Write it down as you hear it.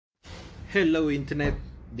Hello Internet,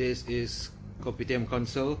 this is Kopitiam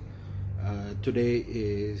Console. Today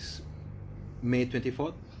is May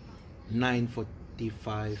 24th,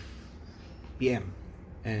 9:45 p.m.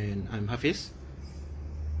 and I'm Hafiz.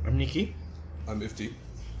 I'm Nikki. I'm Ifti.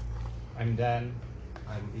 I'm Dan.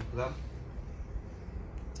 I'm Ikram.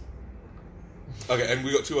 Okay, and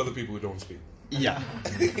we got two other people who don't speak. Yeah,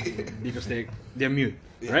 because they're mute,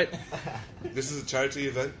 Yeah. right? This is a charity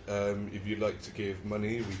event. If you'd like to give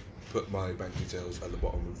money, we put my bank details at the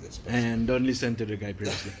bottom of this. And don't listen to the guy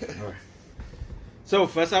previously. Alright. So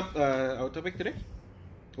first up, our topic today.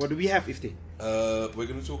 What do we have, Ifti? We're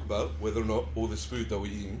going to talk about whether or not all this food that we're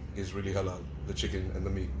eating is really halal. The chicken and the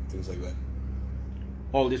meat, things like that.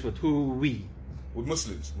 All this with who we? With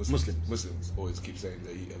Muslims always keep saying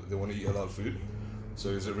they want to eat halal food.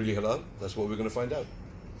 So is it really halal? That's what we're going to find out.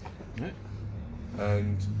 Right.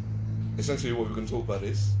 And essentially what we're going to talk about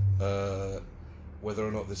is whether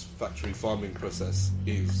or not this factory farming process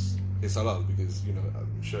is halal, because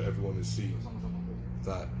I'm sure everyone has seen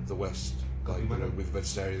that the West, with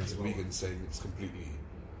vegetarians and vegans saying it's completely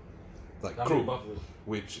cruel,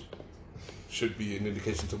 which should be an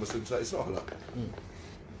indication to Muslims that it's not halal.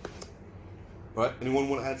 Right? Anyone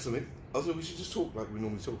want to add something? Also, we should just talk like we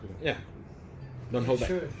normally talk. Yeah. Don't hold back.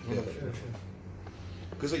 Sure.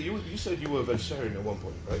 Because you said you were a vegetarian at one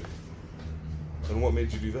point, right? And what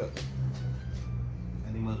made you do that?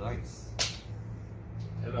 Animal rights.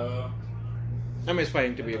 Hello. I'm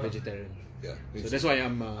aspiring to be a vegetarian. Yeah. So that's why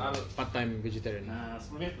I'm part-time vegetarian.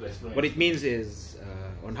 Explain. What it means is,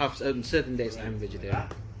 on certain days I'm vegetarian.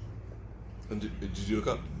 And did you look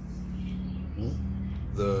up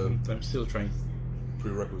the I'm still trying.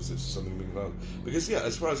 prerequisites to something being halal? Because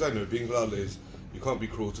as far as I know, being halal is you can't be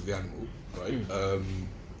cruel to the animal, right?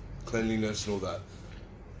 Cleanliness and all that.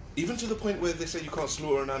 Even to the point where they say you can't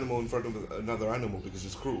slaughter an animal in front of another animal because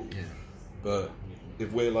it's cruel. Yeah. But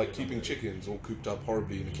if we're keeping chickens all cooped up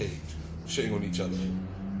horribly in a cage, shitting on each other,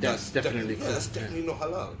 That's definitely cool. that's definitely not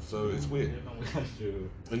halal. So it's weird.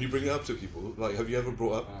 And you bring it up to people. Have you ever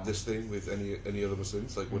brought up this thing with any other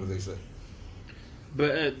Muslims? What do they say?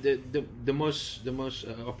 But the most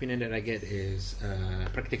opinion that I get is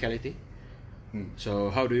practicality. So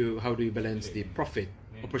how do you balance the profit,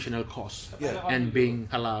 operational cost, Yeah. and being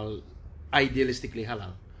halal, idealistically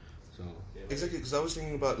halal? So Exactly, because I was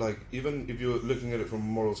thinking about even if you're looking at it from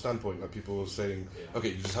a moral standpoint, people are saying, okay,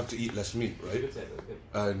 you just have to eat less meat, right?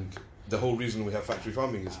 And the whole reason we have factory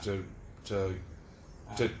farming is to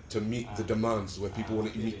meet the demands where people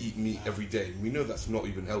want to eat meat every day. We know that's not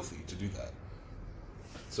even healthy to do that.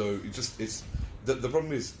 So it's the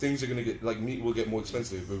problem is things are going to get meat will get more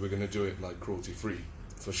expensive, but we're going to do it cruelty free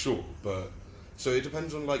for sure. But so it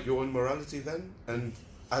depends on your own morality then. And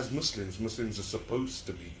as Muslims are supposed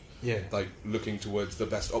to be looking towards the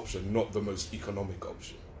best option, not the most economic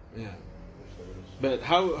option. yeah. But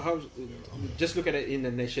how just look at it in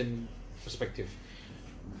a nation perspective.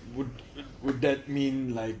 Would that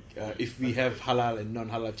mean if we have halal and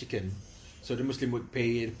non-halal chicken, so the Muslim would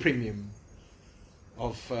pay a premium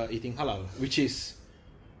of eating halal, which is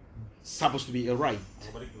supposed to be a right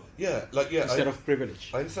instead of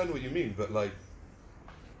privilege. I understand what you mean, but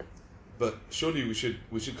surely we should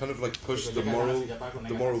kind of push the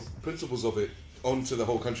moral principles of it onto the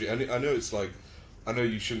whole country. And I know I know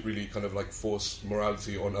you shouldn't really kind of force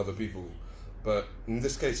morality on other people, but in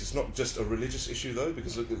this case it's not just a religious issue though,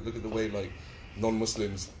 because look at the way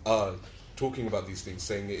non-Muslims are talking about these things,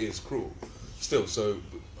 saying it is cruel still. So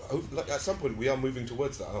at some point we are moving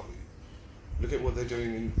towards that, aren't we? Look at what they're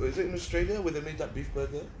doing is it in Australia where they made that beef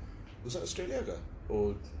burger? Was that Australia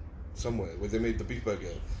or somewhere where they made the beef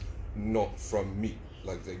burger not from meat,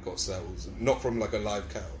 they got cells, not from a live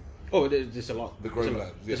cow? Oh, there's a lot. The growing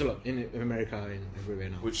lab, There's a lot in America and everywhere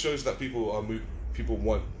now. Which shows that people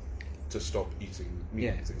want to stop eating meat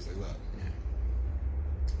and things like that. Yeah.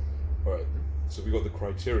 All right. So we got the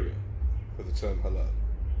criteria for the term halal: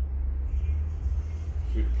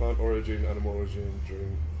 food, plant origin, animal origin,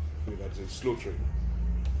 during food additives, slaughtering.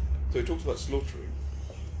 So it talks about slaughtering.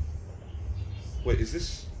 Wait, is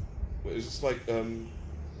this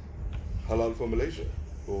halal for Malaysia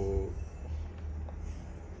or?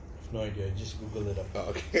 No idea. I just googled it up. Oh,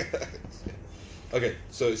 okay. Okay,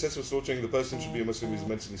 so it says for slaughtering, the person should be a Muslim who is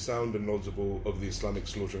mentally sound and knowledgeable of the Islamic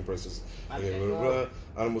slaughtering process. Okay, blah, blah, blah.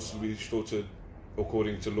 Animals should be slaughtered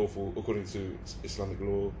according to Islamic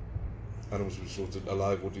law. Animals should be slaughtered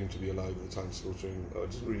alive or deemed to be alive at the time of slaughtering. It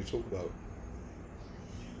doesn't really talk about.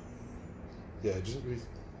 Yeah, it doesn't really.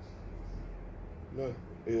 No,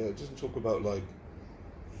 yeah, it doesn't talk about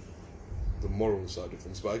the moral side of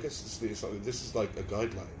things. But I guess this is a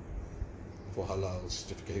guideline for halal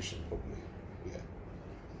certification, probably. Yeah.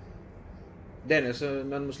 Then, as a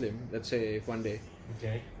non-Muslim, let's say if one day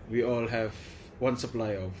Okay. we all have one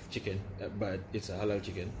supply of chicken, but it's a halal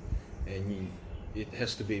chicken, and it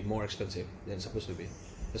has to be more expensive than it's supposed to be.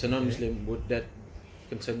 As a non-Muslim, would that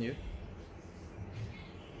concern you?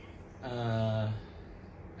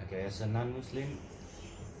 Okay, as a non-Muslim,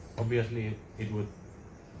 obviously it would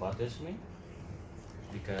bothers me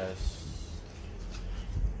because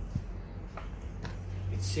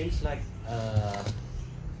it seems like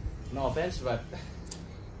no offense, but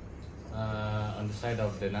on the side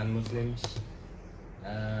of the non-Muslims,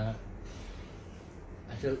 I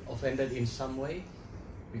feel offended in some way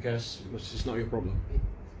because Because it's not your problem.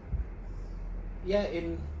 yeah,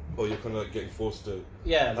 in Or you're kind of like getting forced to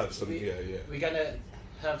yeah, have some. Yeah. we gonna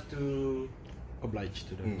have to Obliged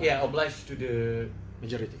to the oblige to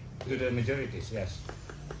majority. the majorities, yes.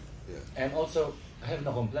 Yeah. And also, I have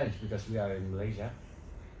no complaints because we are in Malaysia.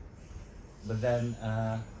 But then,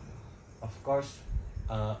 of course,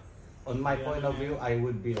 on my point of view, I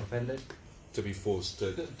would be offended To be forced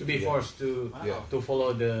to. to be forced to Yeah. to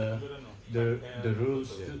follow the rules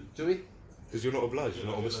Yeah. to it. Because you're not obliged, you're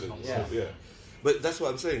not a Muslim. Yeah. So, yeah. But that's what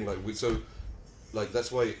I'm saying. Like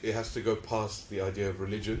that's why it has to go past the idea of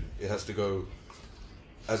religion. It has to go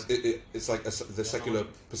as it's like the secular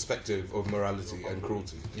perspective of morality and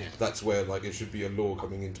cruelty. Yeah. That's where like it should be a law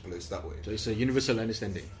coming into place that way. So it's a universal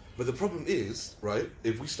understanding. But the problem is, right?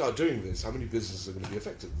 If we start doing this, how many businesses are going to be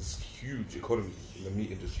affected? This huge economy in the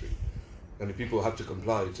meat industry, and if people have to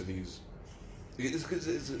comply to these,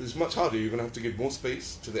 it's much harder. You're going to have to give more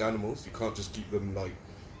space to the animals. You can't just keep them like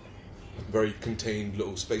very contained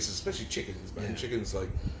little spaces, especially chickens. Man, Yeah. chickens like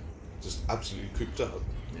just absolutely cooped up.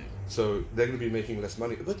 Yeah. So they're going to be making less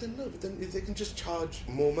money. But then if they can just charge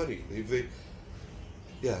more money, if they,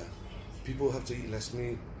 people have to eat less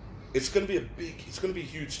meat. It's going to be it's going to be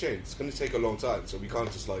a huge change. It's going to take a long time. So we can't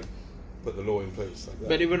just like put the law in place like that.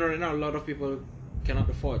 But even right now, a lot of people cannot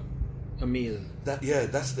afford a meal.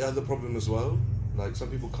 That's the other problem as well. Like some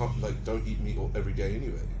people don't eat meat every day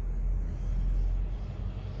anyway.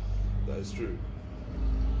 That is true.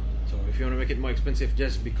 So if you want to make it more expensive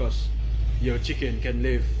just because your chicken can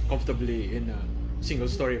live comfortably in a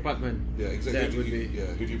single-story apartment, Yeah, exactly. that would be.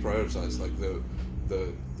 Who do you prioritize? Like the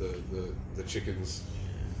chicken's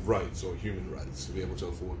rights or human rights to be able to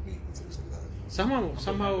afford meat and things like that.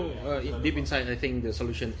 Somehow, deep inside, I think the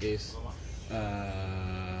solution is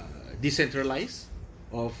decentralize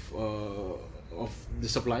of the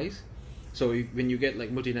supplies. So when you get like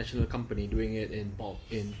multinational company doing it in bulk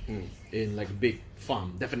in like a big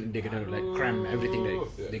farm, definitely they're gonna like cram everything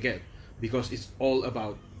they get because it's all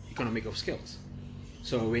about economic of scales.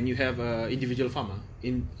 So when you have a individual farmer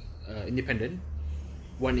independent,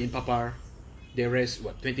 one in Papar, they raise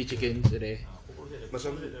 20 chickens a day.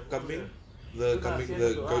 Macam kambing, the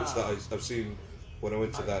goats that I've seen when I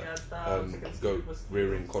went to that goat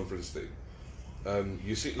rearing conference thing.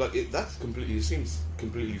 You see, like it seems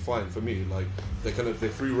completely fine for me. Like they're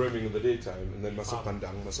free roaming in the daytime, and then masuk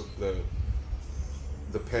kandang, masuk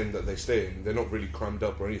the pen that they stay in. They're not really crammed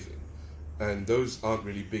up or anything, and those aren't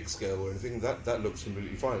really big scale or anything. That looks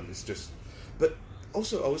completely fine. It's just, but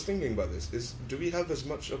also I was thinking about this: do we have as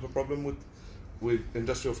much of a problem with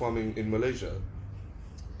industrial farming in Malaysia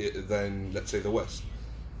than let's say the West?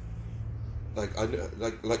 Like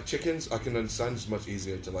chickens, I can understand it's much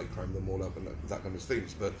easier to like cram them all up and that kind of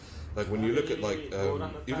things. But like when you look at like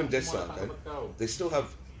even Desa, they still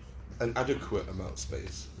have an adequate amount of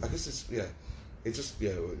space. I guess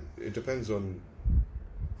it depends on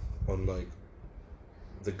like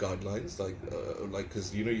the guidelines, like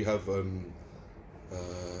because you have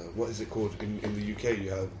what is it called in the UK? You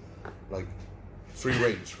have like free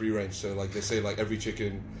range. So like they say like every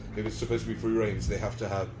chicken, if it's supposed to be free range, they have to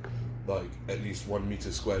have like at least 1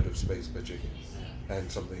 meter squared of space per chicken,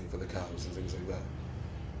 and something for the cows and things like that.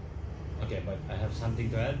 Okay, but I have something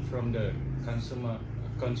to add from the consumer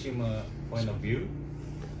point of view.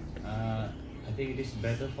 I think it is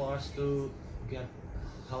better for us to get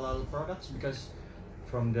halal products because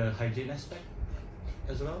from the hygiene aspect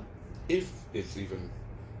as well. If it's even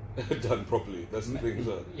done properly, that's the thing.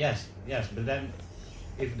 Yes, but then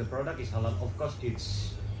if the product is halal, of course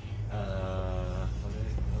it's how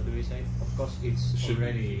do we say? Of course it's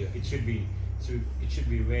already. It should be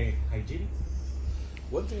very hygiene.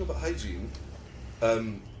 One thing about hygiene,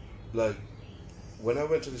 like when I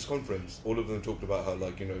went to this conference, all of them talked about how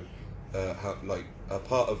how like a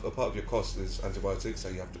part of your cost is antibiotics. So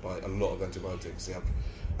you have to buy a lot of antibiotics.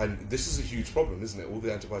 And this is a huge problem, isn't it? All the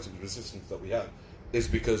antibiotic resistance that we have is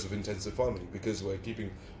because of intensive farming, because we're keeping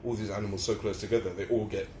all these animals so close together. They all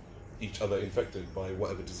get each other infected by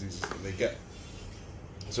whatever diseases that they get.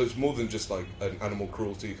 So it's more than just like an animal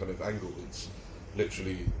cruelty kind of angle. It's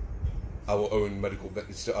literally our own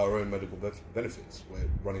it's to our own medical benefits. We're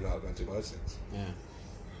running out of antibiotics. Yeah.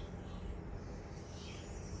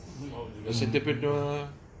 As entrepreneur,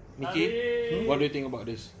 Nikki, what do you think about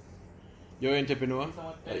this? You're an entrepreneur.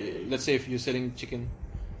 Let's say if you're selling chicken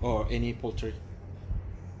or any poultry,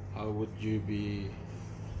 how would you be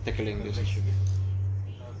tackling this issue?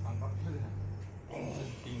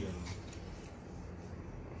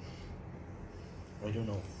 I don't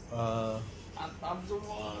know.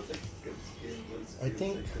 I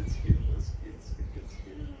think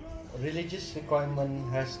religious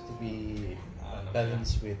requirement has to be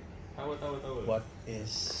balanced with what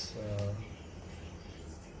is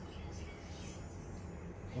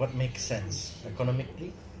what makes sense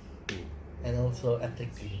economically and also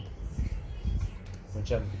ethically.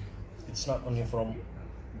 Macam it's not only from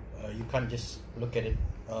you can't just look at it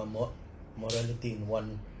morality in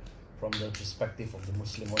one from the perspective of the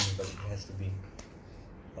Muslim only, but it has to be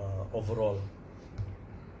overall.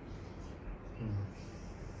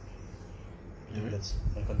 That's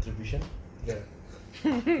my contribution. Yeah.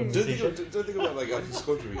 Don't think about like his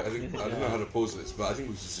contribution. I don't know how to pose this, but I think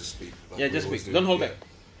we should just speak. Like Yeah, we just always speak. do. Don't hold Yeah. back.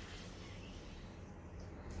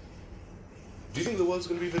 Do you think the world's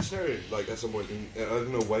going to be vegetarian? Like at some point, I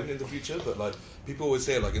don't know when in the future, but like people always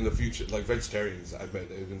say, like in the future, like vegetarians I've met,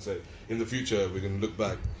 they're going to say, in the future we're going to look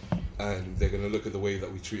back and they're going to look at the way that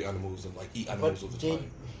we treat animals and like eat animals all the time.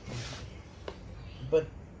 But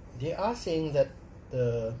they are saying that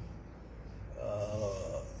the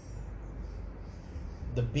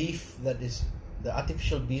beef that is the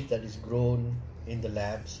artificial beef that is grown in the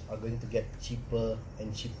labs are going to get cheaper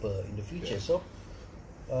and cheaper in the future. Yeah. So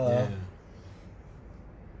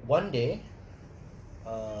one day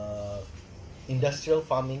industrial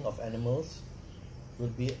farming of animals will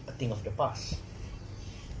be a thing of the past.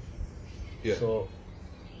 Yeah. So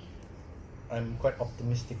I'm quite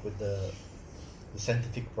optimistic with the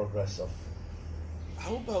scientific progress of.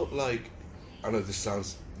 How about like, I know this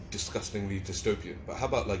sounds disgustingly dystopian, but how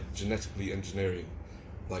about like genetically engineering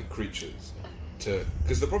like creatures to,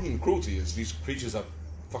 because the problem with cruelty is these creatures have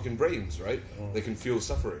fucking brains, right? They can feel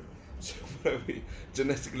suffering. So why don't we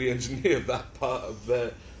genetically engineer that part of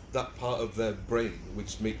their brain,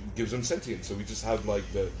 which gives them sentience? So we just have like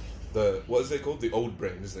the what is it called? The old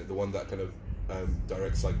brain, isn't it? The one that kind of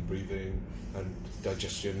directs like breathing and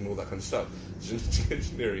digestion and all that kind of stuff. Genetic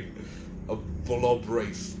engineering a blob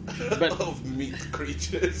race of meat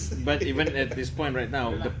creatures. But even at this point right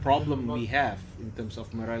now, the problem we have in terms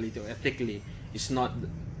of morality or ethically is not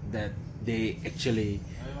that they actually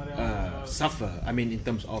suffer. I mean, in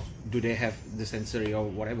terms of do they have the sensory or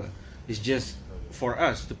whatever. It's just for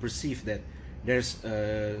us to perceive that there's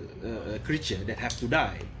a creature that have to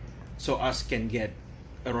die, so us can get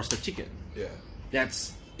a roasted chicken. Yeah.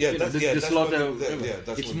 That's Yeah, you know, that's- the that's slaughter. what the-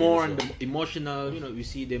 that's it's what more it on is, the emotional. You know, we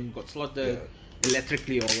see them got slaughtered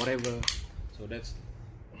electrically or whatever. So that's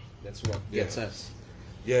what gets us.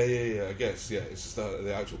 Yeah. I guess it's just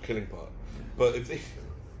the actual killing part. But if they,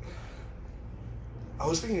 I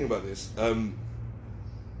was thinking about this.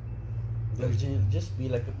 There'll just be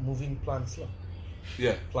like moving plants, lah.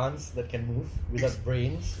 Yeah. Plants that can move without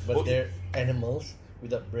brains, but Well- they're animals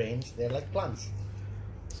without brains. They're like plants.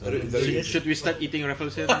 Should we start eating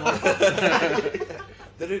Raffles more?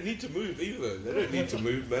 They don't need to move either. They don't need to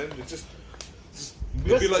move, man. It's just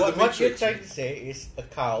it'll Because be like the what you're Matrix. trying to say is a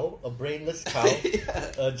cow, a brainless cow,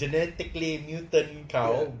 a genetically mutant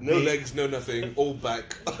cow. No being- legs, no nothing, all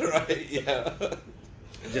back. Alright, yeah.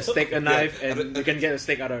 Just take a knife Yeah, and you can get a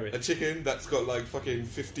steak out of A it. chicken that's got like fucking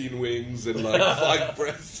 15 wings and like 5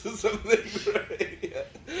 breasts or something, right? Yeah.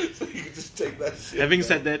 So you can just take that shit. Having man.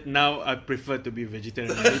 said that, now I prefer to be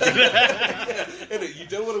vegetarian. Yeah, innit? You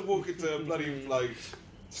don't want to walk into a bloody like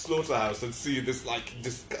slaughterhouse and see this like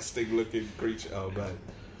disgusting looking creature. Oh man.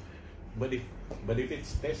 But if it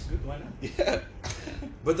tastes good, why not? Yeah.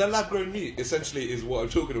 But that lab grown meat essentially is what I'm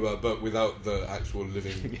talking about, but without the actual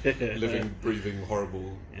living, breathing,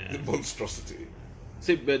 horrible monstrosity.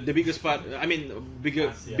 See, but the biggest part, I mean, big,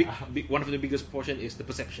 one of the biggest portion is the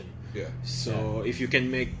perception. Yeah. So if you can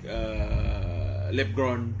make lab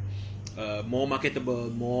grown more marketable,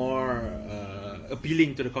 more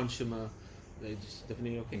appealing to the consumer, it's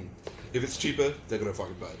definitely okay. If it's cheaper, they're gonna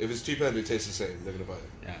fucking buy it. If it's cheaper and it tastes the same, they're gonna buy it.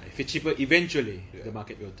 Yeah, if it's cheaper, eventually Yeah. the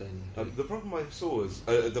market will turn. The problem I saw was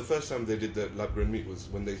the first time they did the lab grown meat was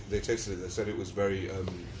when they tasted it. They said it was very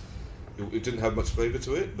it didn't have much flavor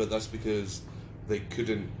to it, but that's because they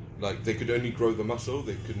couldn't like they could only grow the muscle.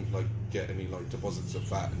 They couldn't like get any like deposits of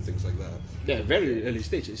fat and things like that. Yeah, very early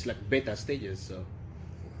stage. It's like beta stages. So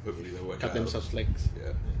Hopefully they work cut out. themselves legs.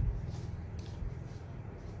 Yeah.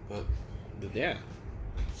 But Yeah.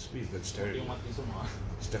 speed vegetarian.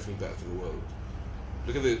 It's definitely better for the world.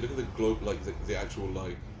 Look at the globe, like the actual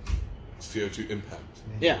like CO2 impact.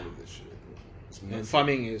 of Yeah. all of this shit. It's And nuts.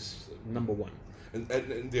 farming is number one. And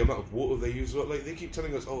the amount of water they use, like they keep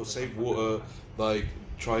telling us, oh, save water, like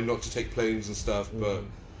try not to take planes and stuff, but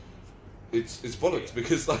it's bollocks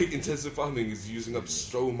because like intensive farming is using up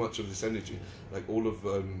so much of this energy, like all of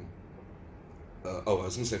I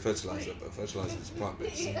was gonna say fertilizer, but fertilizer is plant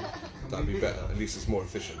based. That'd be better. At least it's more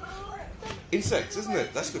efficient. Insects, isn't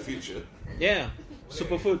it? That's the future. Yeah.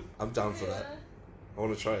 Superfood. I'm down for that. I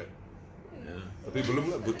want to try it. Yeah. Tapi belum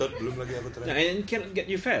lagi aku try. Yeah, and it cannot get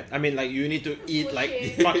you fat. I mean, like you need to eat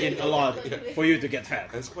like fucking a lot for you to get fat.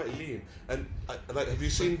 And it's quite lean. And like, have you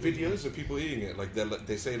seen videos of people eating it? Like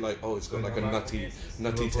they say like, oh, it's got like a nutty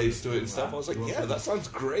taste to it and stuff. I was like, yeah, that sounds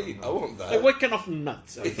great. I want that. Like what kind of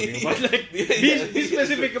nuts? Are you talking about? Like, be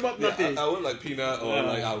specific about nutty. I want like peanut or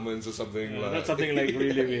like almonds or something. Like. Not something like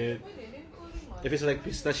really weird. If it's like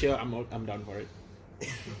pistachio, I'm down for it.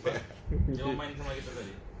 Yang main sama kita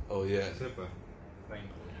tadi. Oh yeah. Siapa? Frank.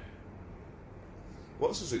 What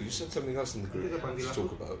else is it? You said something else in the group to talk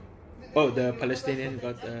about. Oh, the Palestinian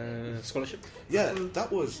got scholarship. Yeah, that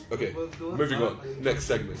was okay. Moving on. Next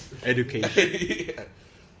segment. Education. Yeah.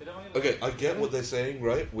 Okay, I get what they're saying,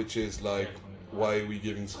 right? Which is like, why are we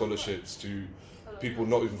giving scholarships to people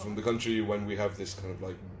not even from the country when we have this kind of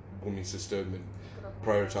like Bumi system and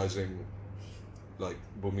prioritizing like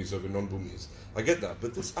Bumis over non-Bumis? I get that,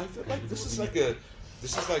 but I feel like this is like a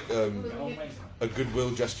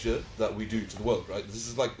goodwill gesture that we do to the world, right? This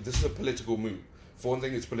is a political move. For one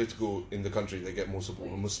thing, it's political in the country. They get more support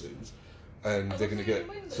from Muslims, and they're going to get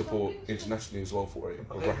support internationally as well for it,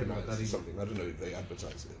 or recognized as something. I don't know if they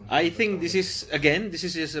advertise it. I think this is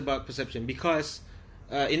just about perception because,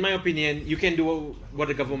 in my opinion, you can do what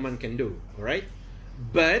the government can do, right?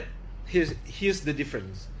 But here's the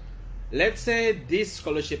difference. Let's say this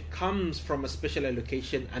scholarship comes from a special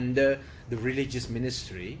allocation under the religious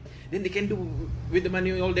ministry, then they can do with the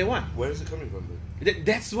money all they want. Where is it coming from then?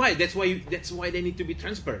 That's why they need to be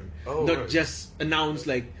transparent, Oh, not right. just announce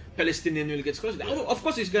like Palestinian will get scholarship. Of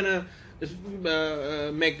course, it's gonna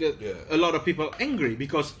make a lot of people angry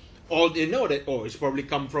because all they know that it's probably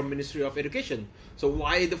come from Ministry of Education. So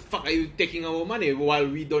why the fuck are you taking our money while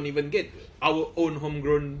we don't even get our own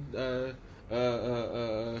homegrown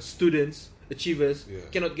students, achievers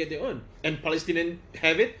cannot get their own, and Palestinians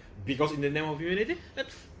have it because in the name of humanity.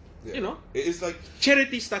 That's It is like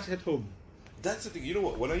charity starts at home. that's the thing. You know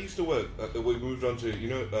what? When I used to work, we moved on to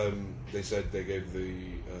they said they gave the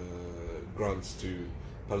grants to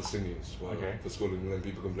Palestinians for schooling, and then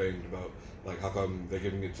people complained about like how come they're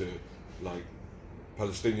giving it to like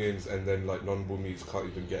Palestinians and then like non-Bumis can't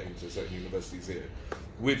even get into certain universities here,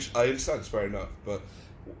 which I understand is fair enough, but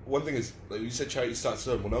one thing is, like you said, charity starts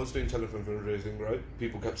at home. When I was doing telephone fundraising, right,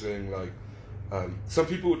 people kept saying like, some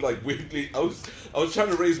people would like weirdly. I was trying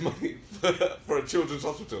to raise money for a children's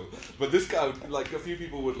hospital, but this guy, like a few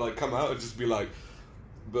people would like come out and just be like,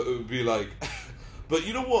 but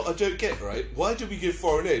you know what I don't get, right? Why do we give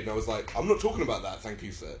foreign aid? And I was like, I'm not talking about that, thank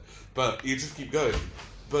you, sir. But you just keep going.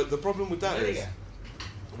 But the problem with that is,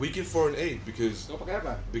 we give foreign aid because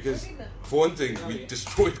for one thing we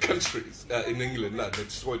destroyed countries in England. They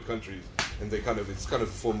destroyed countries, and it's kind of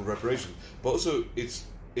a form of reparation. But also it's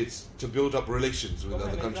to build up relations with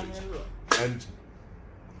other countries. And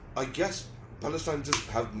I guess Palestine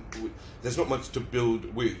there's not much to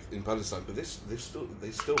build with in Palestine, but they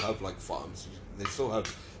still have like farms. They still have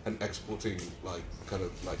an exporting like kind of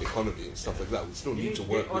like economy and stuff like that. We still need to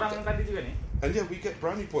work with them. And yeah, we get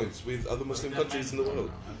brownie points with other Muslim countries in the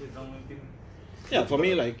world. Yeah, for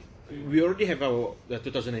me, like we already have our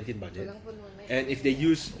 2019 budget, and if they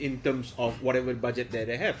use in terms of whatever budget that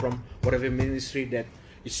they have from whatever ministry that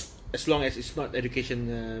is, as long as it's not education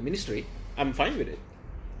ministry, I'm fine with it.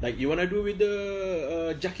 Like you wanna do with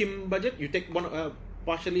the Jakim budget, you take one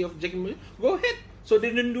partially of Jakim budget, go ahead. So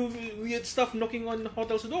they didn't do weird stuff knocking on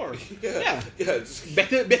hotels' doors. Yeah.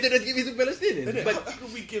 Better than give it to Palestinians. But how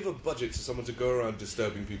can we give a budget to someone to go around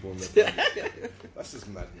disturbing people on their planet? That's just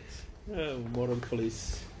madness. Moral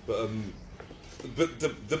police. But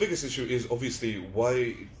the biggest issue is obviously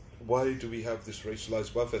why do we have this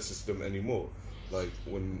racialized welfare system anymore? Like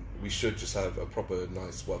when we should just have a proper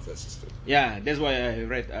nice welfare system. Yeah, that's why I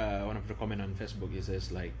read one of the comment on Facebook. It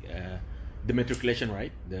says like the matriculation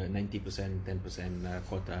rate, the 90%, 10%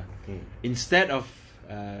 quota. Instead of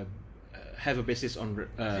have a basis on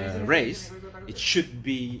race, it should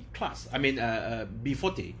be class. I mean,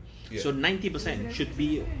 B40. Yeah. So 90% should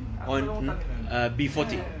be on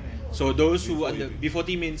B40. So those who under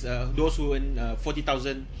B40 means those who earn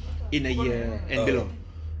 40,000 in a year and below.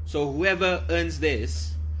 So whoever earns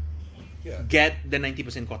this get the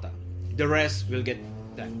 90% quota. The rest will get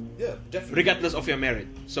that. Yeah, definitely. Regardless of your merit.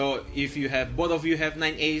 So if you have both of you have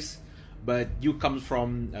 9 A's, but you come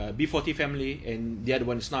from B40 family and the other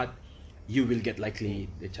one is not, you will get likely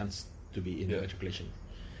the chance to be in the matriculation.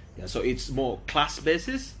 Yeah, so it's more class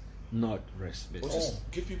basis, not race basis. Or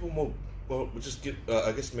just give people more. Well, we just give.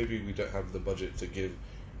 I guess maybe we don't have the budget to give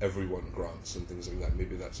everyone grants and things like that.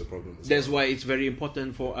 Maybe that's a problem. That's why it's very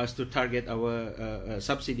important for us to target our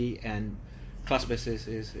subsidy, and class basis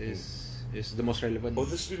is the most relevant. Well,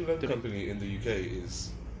 the student loan company in the UK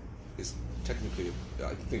is technically.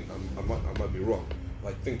 I think I might be wrong. But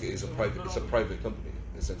I think it is a private. It's a private company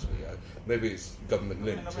essentially. Maybe it's government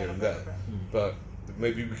linked here and there, but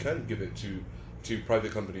maybe we can give it to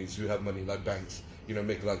private companies who have money, like banks. You know,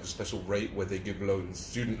 make like a special rate where they give loans,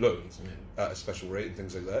 student loans, at a special rate and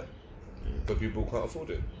things like that. But people can't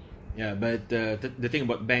afford it. Yeah, but the thing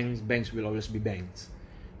about banks will always be banks.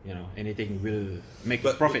 You know, anything will make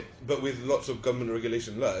profit. But with lots of government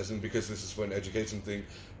regulation laws, and because this is for an education thing,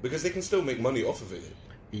 because they can still make money off of it.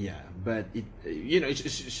 Yeah, but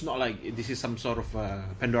it's not like this is some sort of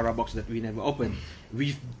Pandora box that we never opened.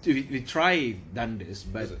 We done this,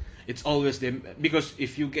 but it's always them, because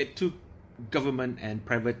if you get too government and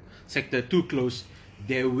private sector too close,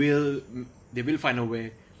 they will find a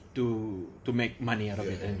way to make money out of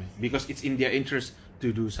it anyway, because it's in their interest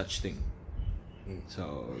to do such thing.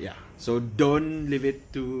 So don't leave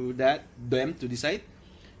it to them to decide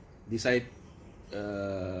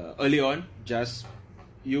early on. Just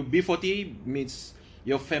you B40 means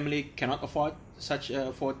your family cannot afford such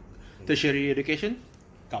for tertiary education,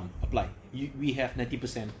 come apply. We have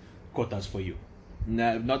 90% quotas for you.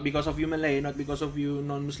 Not because of you Malay, not because of you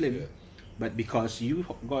non-Muslim, but because you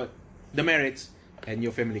got the merits and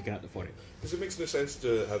your family cannot afford it. Because it makes no sense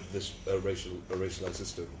to have this racialized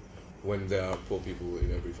system when there are poor people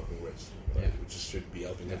in every fucking race. Right? We just should be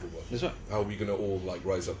helping everyone. That's right. How are we gonna all like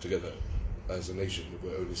rise up together as a nation if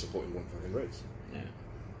we're only supporting one fucking race?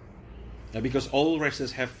 Because all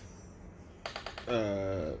races have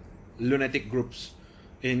lunatic groups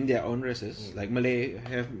in their own races. Like Malay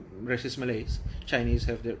have racist Malays, Chinese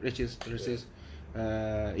have the racist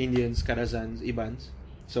Indians, Kadazans, Ibans.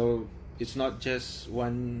 So it's not just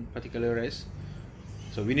one particular race.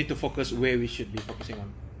 So we need to focus where we should be focusing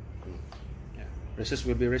on. Racists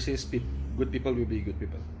will be racist, good people will be good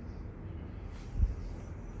people.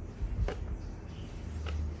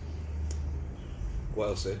 What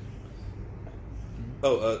else, eh?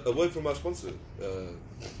 Oh, a word from our sponsor.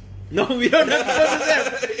 No, we don't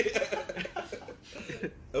have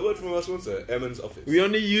to. A word from our sponsor, Emmons Office. We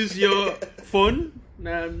only use your phone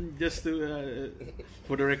just to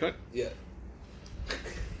for the record. Yeah.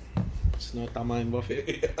 It's no Tama involved.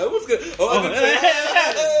 I was gonna. I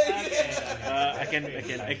could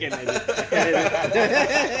say. I can edit.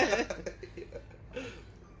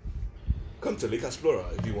 Come to Lake Explorer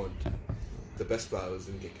if you want the best flowers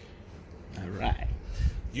in KK. Alright.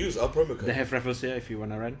 Use our promo code. They have raffles here if you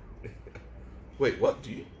wanna run. Wait, what?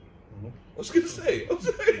 Do you? I was gonna say. I'm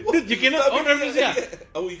sorry. What? Dude, you cannot own raffles here.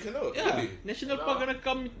 Oh, you cannot. Yeah, Really? National Park gonna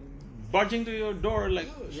come barging to your door like,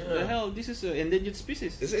 the hell? This is an endangered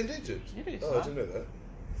species. Is it endangered? It is. Oh, I didn't know that.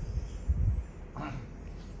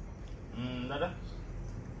 Dah dah.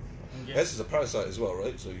 This is a parasite as well,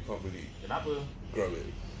 right? So you can't really Kenapa? grow it.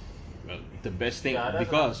 Well, the best thing, Yeah, that's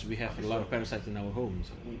because we have a lot of parasites in our homes,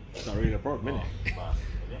 so it's not really a problem, innit?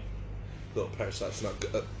 Little parasite's not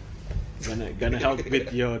good. Gonna help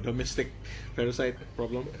with your domestic parasite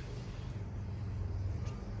problem.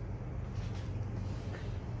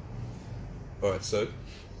 Alright, so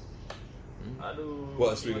Aduh. what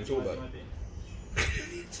else are we going to talk about?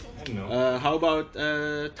 No. How about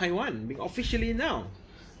Taiwan being officially now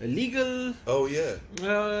a legal Oh yeah,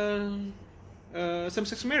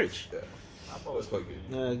 same-sex marriage? yeah. That's quite good.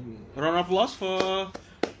 Round of applause for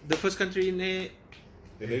the first country in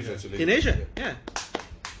In Asia, actually. in Asia. Yeah.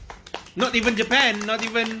 Not even Japan, not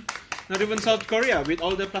even South Korea with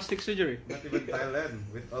all the plastic surgery. Not even Thailand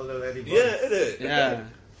with all the lady boys. Yeah, isn't it? Yeah.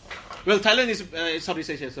 Well, Thailand is Southeast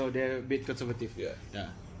Asia, so they're a bit conservative. Yeah. Yeah.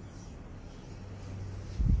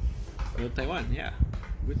 Well, Taiwan, yeah.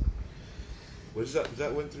 Good. What is that?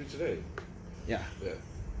 That went through today. Yeah. Yeah.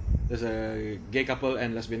 There's a gay couple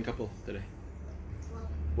and lesbian couple today.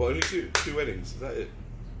 Well, only two weddings. Is that it?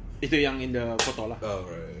 Itu yang in the photo lah. Oh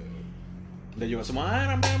right. Dan juga semua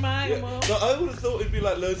ramai-ramai. Yeah. No, I would have thought it'd be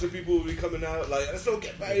like loads of people would be coming out like let's all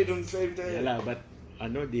get married on the same day. Yalah, but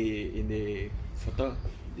I know in the photo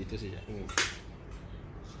itu saja.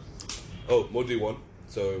 Oh, Modi won,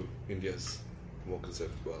 so India's more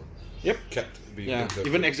conservative. Well, Yep. kept being Yeah.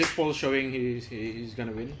 conservative. Even exit poll showing he's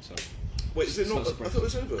gonna win. So Wait, is it it's not? not I thought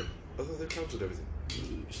it was over. I thought they counted everything.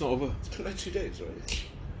 it's not over. It's been like 2 days, right?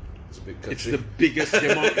 It's a big country. It's the biggest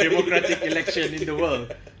democratic election in the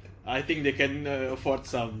world. I think they can afford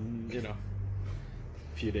some,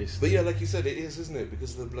 few days. But yeah, like you said, it is, isn't it?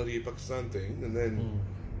 Because of the bloody Pakistan thing, and then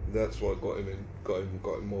that's what got him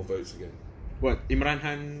more votes again. What, Imran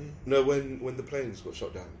Khan? No, when the planes got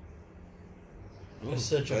shot down. A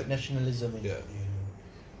surge of Right. nationalism in Yeah.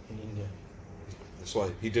 India. That's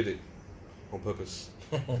why he did it on purpose.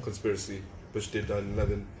 Conspiracy. Bush did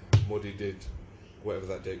 9/11. Modi did whatever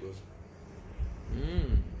that date was.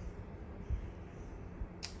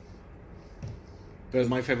 Well,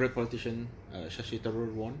 my favorite politician, Shashi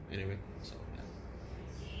Tharoor, won anyway. So yeah.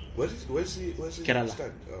 Where's he Kerala.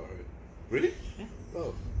 stand? Oh, right. Really? Yeah.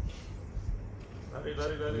 Oh, Lari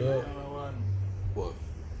Yeah. yang lawan. what?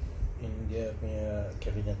 India punya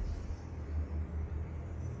cabinet.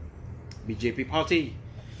 BJP party.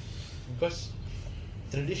 Because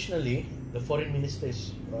traditionally the foreign minister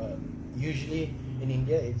is usually in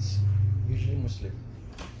India it's usually Muslim.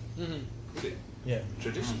 Really? Yeah.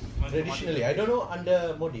 Tradition? Traditionally, I don't know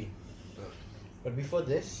under Modi, Oh. but before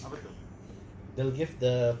this, Apa tu? they'll give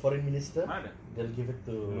the foreign minister. Mana? They'll give it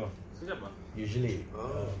to Siapa? usually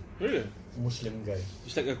Oh. Really? Muslim guy.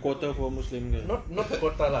 It's like a quota for Muslim guy. Not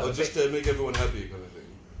quota lah. Oh, just to make everyone happy, kind of thing.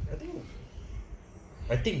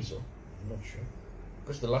 I think so. I'm not sure.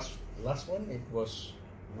 Because the last one it was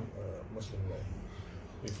Muslim guy.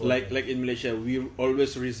 Before Like that. in Malaysia, we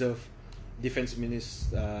always reserve defense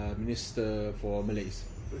minister for Malays.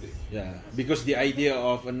 Really? Yeah, because the idea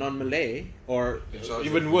of a non-Malay or In charge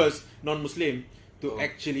even of- worse, non-Muslim to Oh.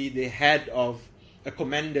 actually the head of a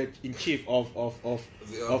commander in chief of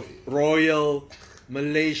The of army. Royal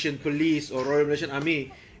Malaysian Police or Royal Malaysian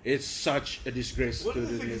Army, it's such a disgrace What to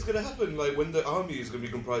do you think is going to happen? Like when the army is going to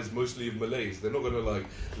be comprised mostly of Malays, they're not going to like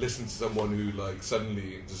listen to someone who like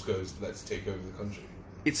suddenly just goes, "Let's take over the country."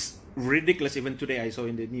 It's ridiculous. Even today, I saw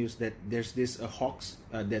in the news that there's this hoax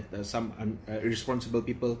that some irresponsible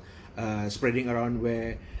people spreading around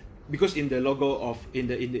where, because in the logo of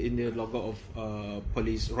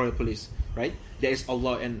police, Royal Police, right? There is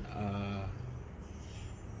Allah and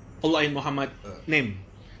Muhammad name.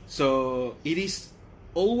 So it is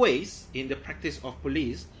always in the practice of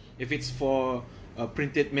police, if it's for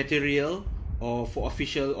printed material or for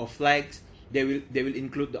official or flags, they will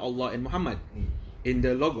include the Allah and Muhammad in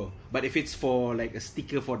the logo. But if it's for like a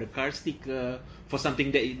sticker for the car sticker, for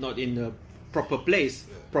something that is not in the proper place,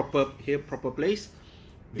 proper place,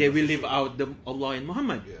 they will leave out the Allah and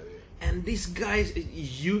Muhammad. Yeah, yeah. And these guys,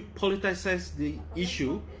 you politicize the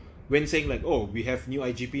issue when saying like, oh, we have new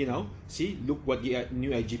IGP now. See, look what the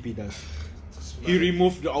new IGP does. He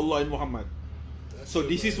removed the Allah and Muhammad. So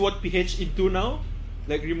this is what PH into now,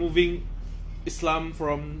 like removing Islam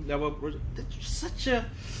from our. That's such a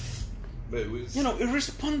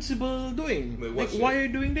irresponsible doing. Mate, Like, watch why it. are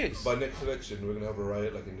you doing this? By next election, we're going to have a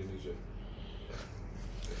riot like Indonesia.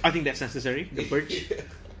 I think that's necessary. The purge.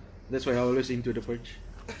 That's why I always into the purge.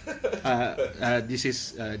 This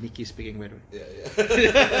is Nikki speaking, by the way.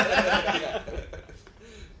 Yeah.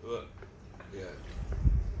 But, yeah.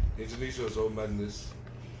 Indonesia was all madness.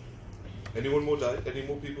 Anyone more died? Any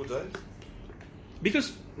more people died?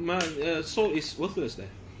 Because my soul is worthless there.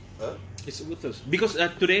 Huh? It's worthless. Because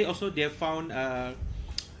today also they found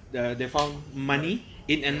money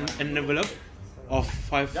in an envelope of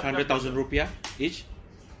 500,000 rupiah each.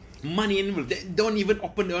 Money in envelope. They don't even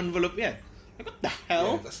open the envelope yet. Like, what the Yeah,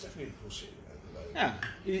 hell? that's definitely bullshit, man. Like,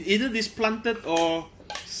 Yeah. Either this planted or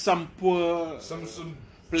some poor some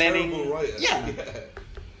planning. terrible riot. Yeah.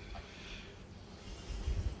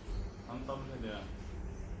 Nonton saja.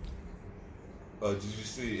 Did you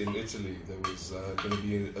see in Italy there was going to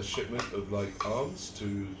be a shipment of like arms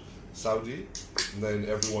to Saudi, and then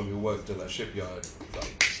everyone who worked at that shipyard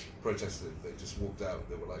like protested. They just walked out.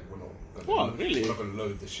 They were like, "We're not What, really? We're not going to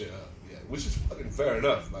load this shit up." Yeah, which is fucking fair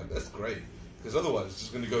enough. Like that's great because otherwise it's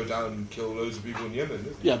just going to go down and kill loads of people in Yemen. Isn't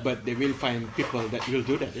it? Yeah, but they will find people that will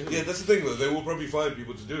do that. Yeah, that's the thing though. They will probably find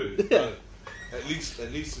people to do it. Yeah. But at least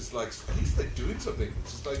it's like at least they're doing something.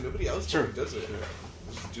 It's just like nobody else Sure. does it.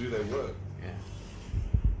 Just do their work. Yeah.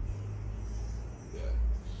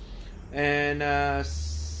 Yeah. And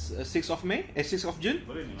 6th of May, 6th of June,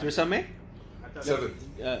 Boleh ni, Theresa May, 7.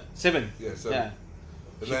 7. Yeah, 7. Yeah.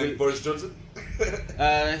 And then Boris Johnson?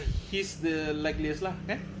 He's the likeliest lah,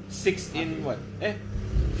 kan? 6 in what?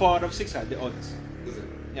 4 out of 6 are the odds. Is it?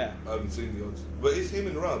 Yeah. I haven't seen the odds. But it's him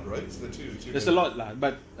and Raab, right? It's the two. There's a lot lah,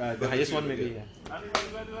 but the the highest two, one maybe. yeah.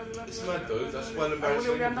 Yeah. It's mad though. That's well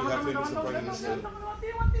embarrassing. We have him as a prime minister.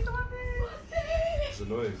 It's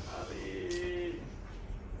annoying.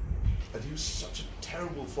 And he was such a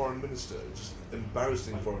terrible foreign minister. Just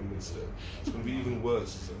embarrassing foreign minister. It's going to be even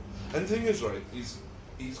worse. So. And the thing is, right,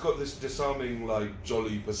 he's got this disarming, like,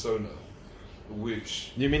 jolly persona,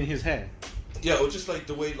 which... You mean his hair? Yeah, or just like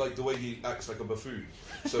the way he acts like a buffoon.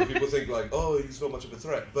 So people think like, oh, he's not much of a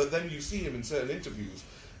threat. But then you see him in certain interviews,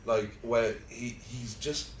 like where he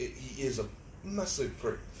is a massive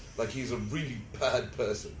prick. Like he's a really bad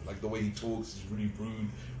person. Like the way he talks is really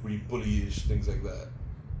rude, really bullyish, things like that.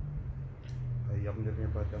 Yeah.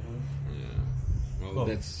 Well, Oh.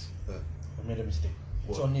 that's... I made a mistake.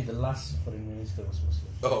 It's What? only the last foreign minister was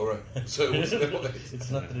Muslim. Oh right. So it wasn't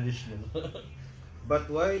It's not traditional. But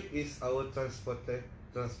why is our transport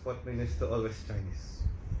minister always Chinese?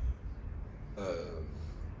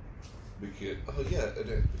 because it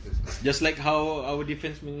is because Just like how our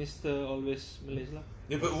defense minister always Malaysia lah.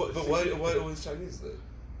 yeah, but why always Chinese though?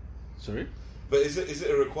 Sorry? But is it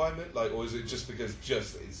a requirement like, or is it just because it's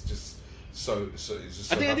just so it's just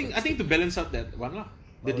so I happens think to balance out that one lah.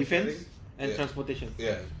 The Our defense sharing? and Yeah. transportation.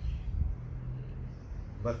 yeah.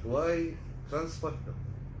 But why transport though?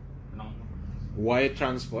 Why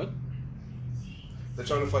transport? They're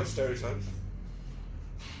trying to fight stereotypes.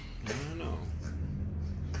 I don't know.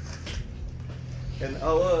 And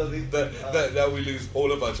our Now we lose all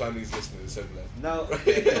of our Chinese listeners. So now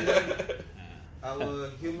our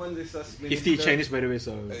human resource minister. Ifti Chinese by the way,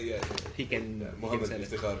 so yeah. he can Muhammad say that.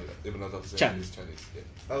 Iftikhari, Ibn Adab Chan. is Chinese.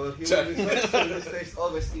 Yeah. Our human resource minister is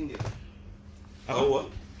always Indian. Oh what?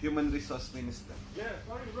 Human resource minister. Yeah,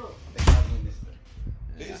 sorry bro. HR minister.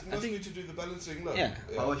 It is I mostly think- to do the balancing. No? Yeah.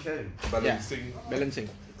 Power sharing. Balancing. Balancing.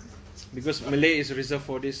 Because Malay is reserved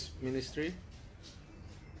for this ministry.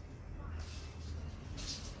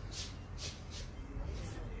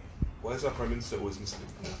 Why is our prime minister always Muslim?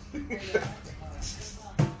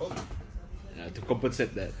 To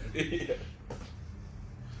compensate that. Yeah.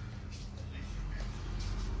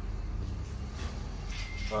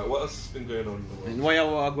 Alright, what else has been going on in the world? And why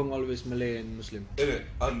our Agong always Malay and Muslim? Isn't it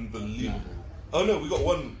unbelievable? Oh no, we got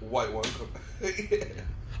one white one.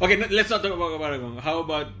 Okay, let's not talk about Agong. How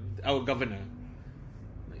about our governor?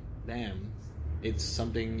 Like, damn, it's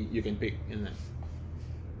something you can pick, isn't it?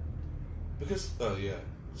 Because yeah,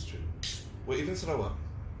 it's true. Wait, even Sarawak?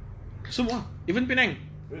 Semua, even Penang.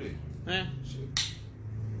 Really? Eh. Shit.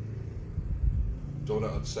 Don't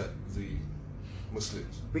want to upset the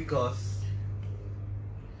Muslims. Because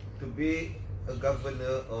to be a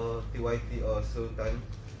governor or TYT or sultan,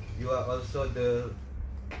 you are also the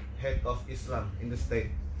head of Islam in the state.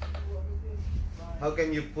 How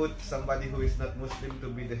can you put somebody who is not Muslim to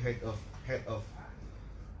be the head of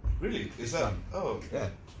Really? Is that? Oh. yeah?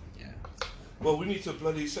 Yeah. Well, we need to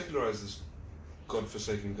bloody secularize this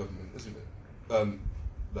godforsaken government, isn't it?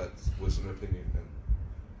 That was an opinion, and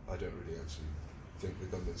I don't really actually think the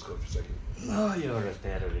government's godforsaken. Oh, you're a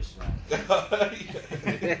terrorist, man.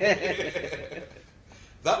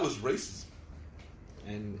 That was racism.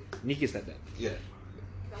 And Nikki said that. Yeah.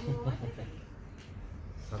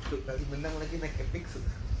 Satu kali menang lagi naik epic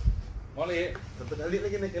sudah. Boleh. Satu kali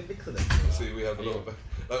lagi naik epic sudah. See, we have a lot of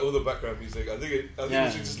like all the background music. I think Yeah.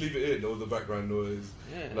 we should just leave it in. All the background noise,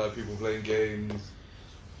 Yeah. like people playing games,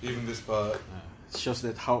 even this part. It shows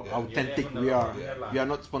that how Yeah. authentic Yeah, we are. yeah. We are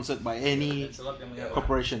not sponsored by any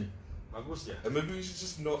corporation. Bagus ya. And maybe we should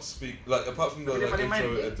just not speak like apart from the Tapi dia like, main-main.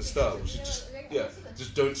 intro at the start. We should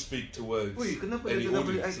just don't speak towards Wih, kenapa any dia tidak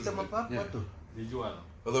beli audience. item isn't it? apa-apa Yeah. tuh? Dijual.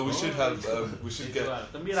 Although we should have we should get Dijual.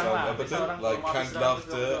 some Tembilang lah. apa Biasa tuh, orang like kalau canned habis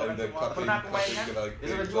laughter orang and then jual. clapping, Pernah aku main kan? like Dia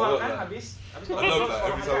sudah things. jual I love kan that. habis. Habis I love that.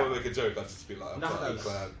 Every time I make a joke, I just be like, I'm Dah fucking habis.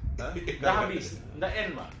 glad. Dah habis. Dah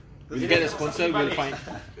end mah. If we get a sponsor, we'll find.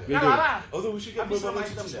 We'll do Kalah it. lah. Although we should get Habis Mobile sama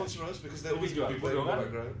Legends item to dia. sponsor us because they're always Jual. going to be playing in the Bodoh kan?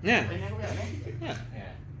 background. Yeah, Ini aku lihat ni. yeah.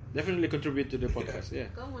 Ya. Definitely contribute to the podcast.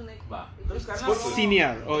 Yeah. Bah, terus karena Sponsor.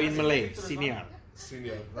 Senior or in Malay, senior.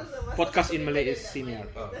 Senior. Podcast in Malay is senior.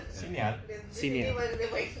 Sini ya. Senior.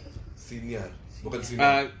 Senior. Bukan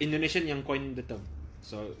senior. Indonesian yang coin the term,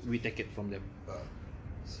 so we take it from them.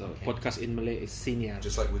 So podcast in Malay is senior.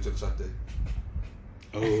 Just like with Sate.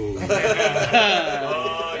 Oh. Oh,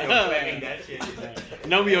 you're planning that shit.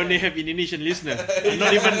 Now we only have Indonesian listener,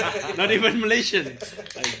 not even Malaysian.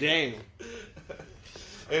 Like damn.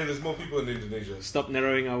 Hey, there's more people in Indonesia. Stop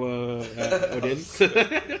narrowing our audience.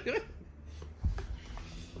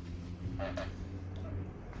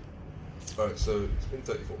 Alright, so it's been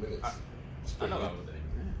 34 minutes. It's pretty Ano good. ba?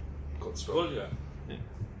 Got strong. Goal juga.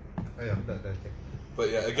 Oh yeah, dah check. But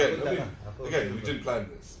yeah, again, Aku I tak mean, lah. Aku again, okay we with didn't plan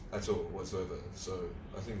this at all whatsoever. So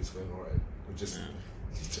I think it's going alright. We just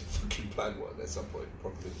need to fucking plan one at some point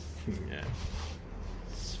properly. Yeah.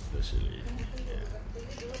 Especially.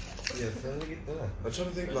 Ya, selalu gitu lah. I'm trying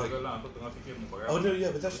to think like. Betul lah, aku tengah fikir muka Oh no, yeah,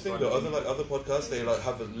 but that's the thing though. Other podcasts, they like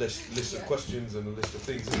have a list of questions and a list of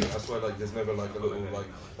things. And that's why like there's never like a little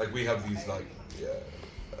like we have these like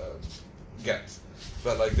gaps,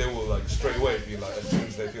 but like they will like straight away be like as soon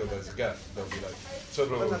as they feel there's a gap, they'll be like so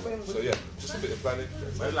blah, blah, blah. So yeah, just a bit of planning.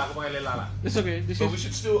 Baiklah, aku pakai lela lah. It's okay. This But we is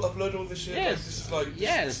should still upload all this shit. Like, yes. this is like this is the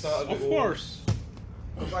Yes, start of it all. course.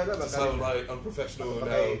 That's how like unprofessional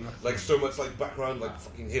and how like so much like background like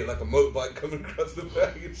fucking hear like a motorbike coming across the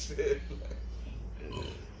back and shit.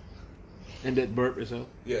 And that burp as well.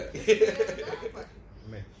 Yeah.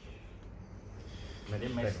 Dia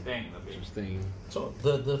Mustang tapi. Interesting. So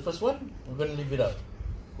the first one, we're gonna leave it out.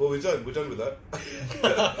 Well, we're done with that.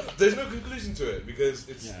 There's no conclusion to it because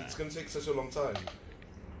it's going to take such a long time,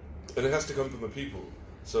 and it has to come from the people.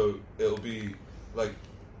 So it'll be like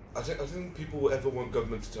I think people will ever want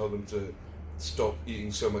government to tell them to stop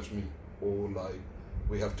eating so much meat, or like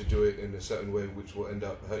we have to do it in a certain way, which will end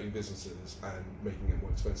up hurting businesses and making it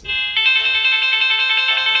more expensive.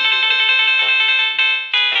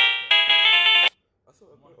 I thought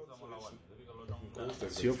I put it on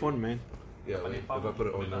It's your phone, man. Yeah, like, if I put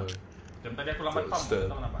it on. Jam tadi aku lambat pam, Stir,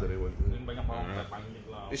 tahu kenapa? then it won't. Ini banyak pam panggil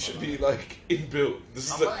lah. It should be like inbuilt.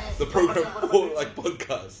 This is the program for like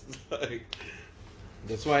podcast. Like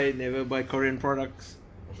That's why I never buy Korean products.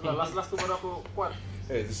 Sudah last tu baru aku kuat.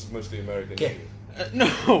 hey, this is mostly American. Okay.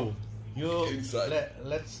 No. You Inside.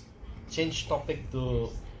 let's change topic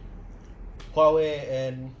to Huawei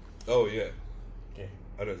and Oh yeah. okay.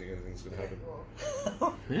 I don't think anything's gonna happen.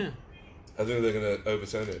 Yeah. I think they're gonna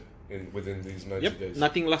overturn it within these 90 Yep. days.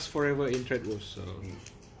 Nothing lasts forever in trade wars, so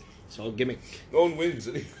it's all gimmick. No one wins.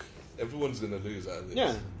 Everyone's gonna lose out of this.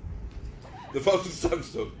 Yeah. The fault is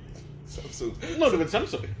Samsung. Samsung. Not even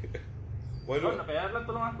Samsung. Why Kau not? nak bayar lah,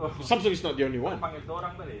 tolong aku. Samsung is not the only Aku one. panggil tu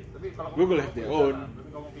orang tadi. Tapi kalau Google kau have their mau own. jalan, tapi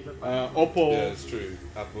kau mau pisah Oppo, Yeah, it's true.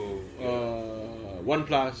 Apple.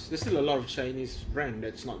 OnePlus. There's still a lot of Chinese brand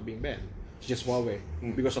that's not being banned. It's just Huawei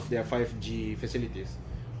because of their 5G facilities.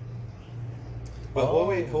 But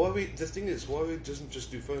Oh. Huawei. The thing is, Huawei doesn't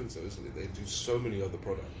just do phones, though, isn't it? They do so many other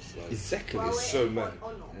products. Like, Exactly. It's so mad.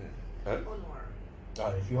 Huh?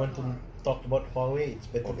 If you want to talk about Huawei,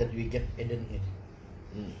 it's better that we get Eden in.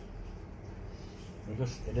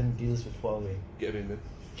 Because Eden deals with Huawei. Get him in then.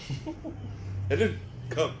 Eden,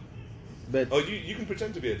 come. But Oh, you can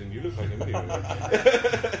pretend to be Eden. You look like him anyway.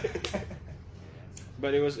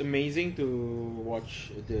 But it was amazing to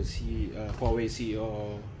watch the Huawei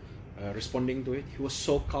CEO responding to it. He was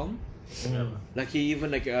so calm. Like he even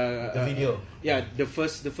like The video. Yeah, the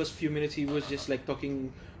first few minutes he was just like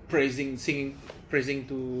talking, praising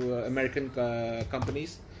to American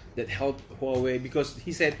companies that helped Huawei, because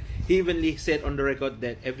he evenly said on the record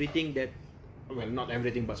that everything that, well, not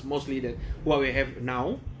everything, but mostly that Huawei have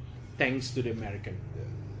now, thanks to the American.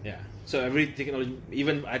 Yeah. So every technology,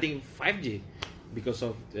 even I think 5G, because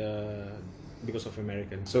of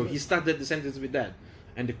American. So he started the sentence with that,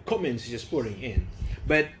 and the comments just pouring in.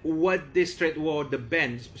 But what this trade war, the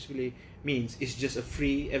ban specifically means, is just a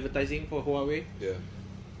free advertising for Huawei. Yeah.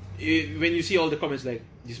 When you see all the comments like,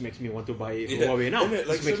 this makes me want to buy Huawei now. And it,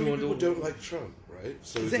 like, This so makes me many want people to. don't like Trump, right?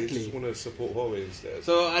 So Exactly. they just want to support Huawei instead.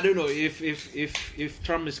 So I don't know if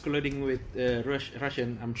Trump is colliding with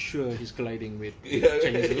Russian, I'm sure he's colliding with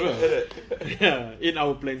Chinese as well. Yeah, in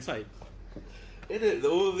our plain sight.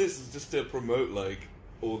 All of this is just to promote like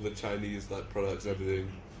all the Chinese like products and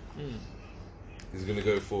everything. He's gonna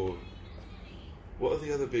go for. What are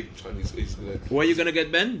the other big Chinese? He's gonna. Why are you gonna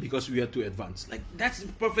get banned? Because we are too advanced. Like, that's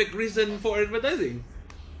the perfect reason for advertising.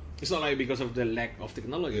 It's not like because of the lack of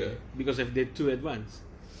technology. Yeah. Because if they're too advanced.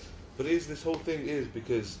 But this whole thing is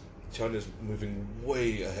because China's moving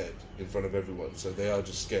way ahead in front of everyone, so they are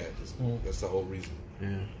just scared. That's the whole reason.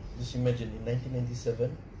 Yeah. Just imagine in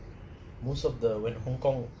 1997, most of when Hong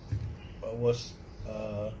Kong went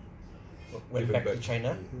Given back to back.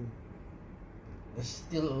 China, there's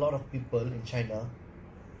still a lot of people in China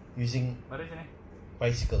using Mari sini.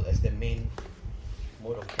 bicycle as their main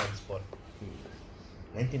mode of transport.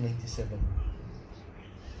 1997.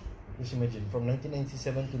 Just imagine, from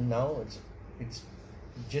 1997 to now, it's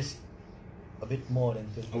just a bit more than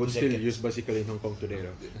 20 I would still decades. use bicycle in Hong Kong today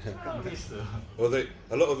though. Ah, bisa. Well,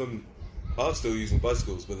 a lot of them are still using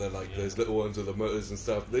bicycles, but they're like those little ones with the motors and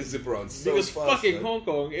stuff. They zip around so Because fast. fucking man. Hong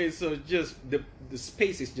Kong is just the the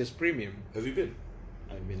space is just premium. Have you been?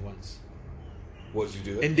 I've been once. What did you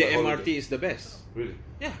do there? And the Like MRT holiday? is the best. Really?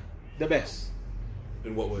 Yeah, the best.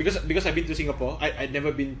 In what way? Because I've been to Singapore. I'd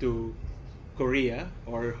never been to Korea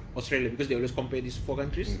or Australia because they always compare these 4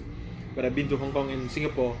 countries. But I've been to Hong Kong and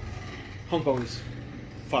Singapore. Hong Kong is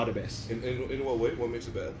far the best. In what way? What makes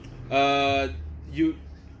it better?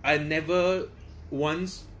 I never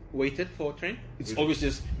once waited for a train. It's Really? always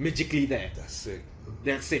just magically there. That's sick.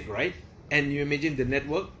 That's sick, right? And you imagine the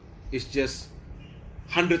network is just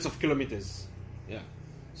hundreds of kilometers. Yeah.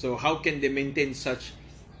 So how can they maintain such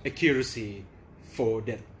accuracy for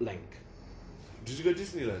that length? Did you go to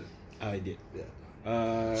Disneyland? I did.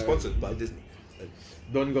 Yeah. Sponsored by Disney.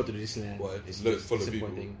 Don't go to Disneyland. Why? It's Look, just full of people.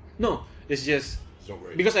 disappointing. No, it's just It's not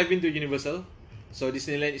great. because I've been to Universal, so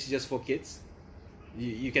Disneyland is just for kids.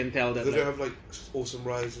 You can tell that They like, don't have like awesome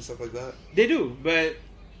rides and stuff like that. they do, but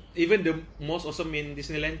even the most awesome in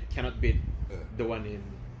Disneyland cannot beat Yeah. the one in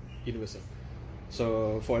Universal.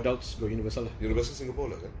 So for adults, go Universal. lah. Universal Singapore,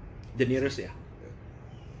 like that. The nearest, yeah.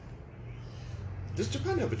 Does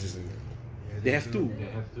Japan have a Disneyland? They have two. They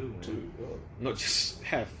have to. Too. Oh. Not just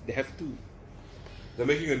have, they have two. They're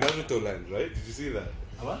making a Naruto land, right? Did you see that?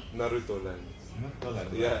 Apa? Naruto land. Naruto land.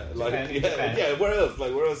 Yeah, like Japan, yeah, Japan. yeah. Where else?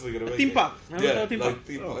 Like where else are we gonna make theme it? park. Naruto Yeah, theme like park.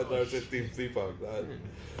 theme Oh. park. Naruto theme park.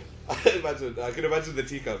 I can imagine the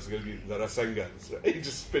teacups are gonna be the Rasengans, right?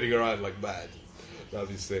 Just spinning around like mad. That'd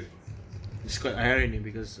be sick. It's quite irony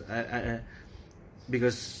because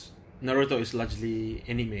because Naruto is largely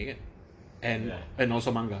anime, kan? And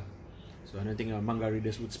also manga. So I don't think manga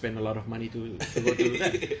readers would spend a lot of money to go to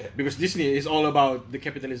that because Disney is all about the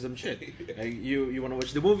capitalism shit. Like you want to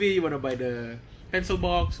watch the movie, you want to buy the pencil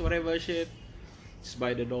box, whatever shit, just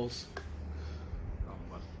buy the dolls. Oh,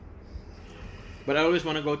 what? But I always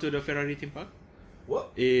want to go to the Ferrari theme park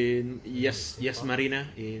What? in Yes Marina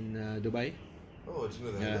in Dubai. Oh, I didn't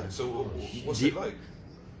know that. Yeah. So what's The- it like?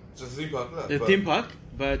 Just a theme park, lah, The but- theme park,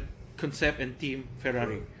 but concept and theme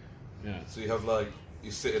Ferrari. Yeah. So you have like you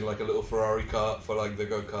sit in like a little Ferrari cart for like the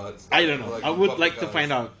go karts. I don't know. Like I would public like to cars. find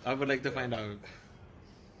out. I would like to find out.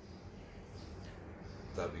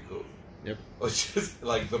 That'd be cool. Yep. Or just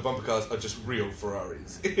like the bumper cars are just real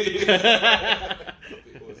Ferraris. That'd be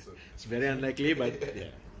awesome. It's very unlikely, but yeah.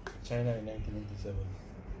 China in 1997.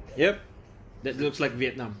 Yep. That looks like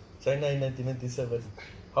Vietnam. China in 1997.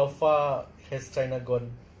 How far has China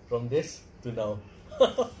gone from this to now?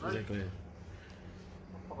 Exactly.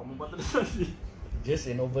 Apa kamu buat tadi? Just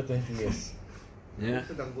in over 20 years. Yeah.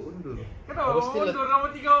 Sedang berundur. Kenapa I was still mundur kamu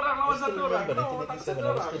 3 orang lawan I still 1 orang? remember Kenapa tak 1987. satu I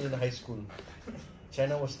was orang? still in high school.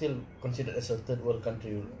 China was still considered as a third world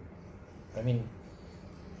country. I mean,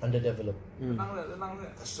 underdeveloped. Tenang tak, tenang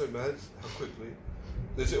tak. That's so mad. How quickly?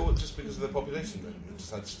 Is it all just because of the population then? It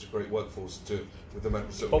just had such a great workforce to with the,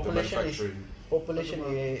 sort of the manufacturing. Population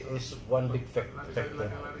is one big factor.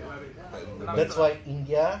 And That's why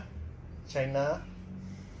India, China,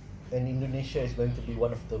 and Indonesia is going to be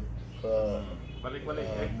one of the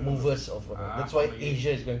Balik-balik. movers of. That's why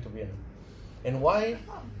Asia is going to be. And why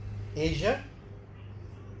Asia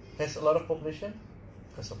has a lot of population?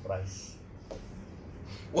 Because of rice.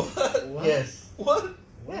 What? Yes. What?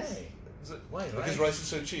 Yes. Is it, Why, because right? rice is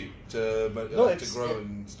so cheap to No, to it's- grow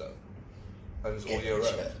and stuff, and it's all year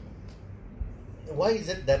round. Why is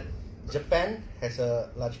it that Japan has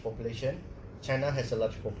a large population, China has a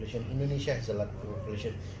large population, Indonesia has a large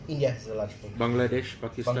population, India has a large population, Bangladesh,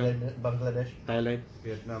 Pakistan, Bangladesh? Thailand,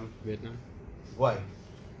 Vietnam. Vietnam, Why?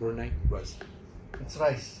 Brunei. Rice. It's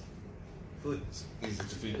rice. Food. It's easy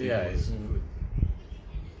to feed people. Yeah, with. it's good.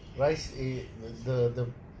 Rice is the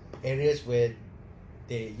areas where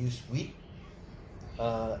they use wheat.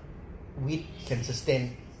 Wheat can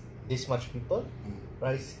sustain this much people.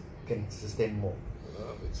 Rice can sustain more. Oh,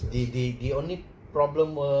 that makes sense. The only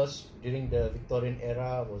problem was during the Victorian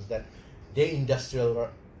era was that they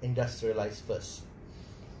industrialized first.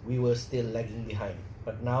 We were still lagging behind.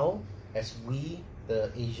 But now, as we,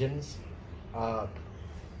 the Asians, are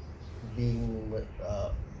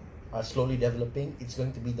are slowly developing, it's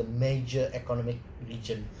going to be the major economic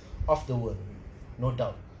region of the world, no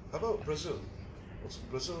doubt. How about Brazil?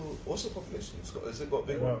 What's the population? Has it got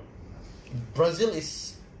big? Uh, Brazil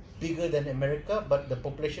is bigger than America, but the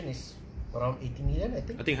population is around 80 million, I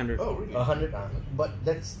think. I think 100. Oh, really? 100, but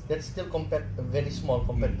that's still very small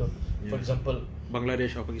compared to, for Yeah. example,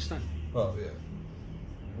 Bangladesh or Pakistan. Yeah.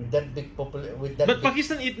 with that big population. With that But big,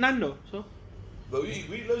 Pakistan eat naan though, so But we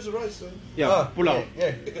eat loads of rice, though. yeah, pulau.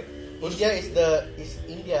 Yeah, yeah. India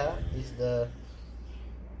is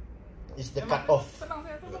the cut off. Tenang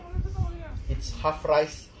saya. It's half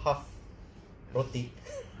rice, half roti,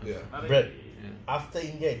 Yeah. bread. After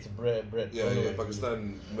India, it's bread. Yeah, all the yeah. way.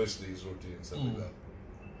 Pakistan mostly is roti and stuff like that.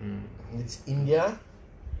 It's India.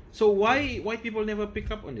 So why people never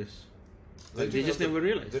pick up on this? They didn't just have never the,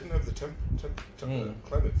 realized. They didn't have the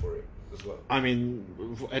climate for it as well. I mean,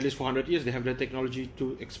 at least for 100 years, they have the technology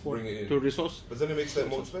to export Bring it in. to resource But then it makes that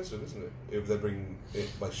more expensive, isn't it? If they bring it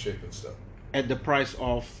by ship and stuff. at the price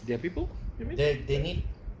of their people. You mean? They need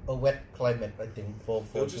a wet climate, I think, for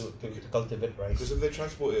They'll to just- cultivate rice. Because if they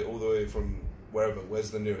transport it all the way from wherever,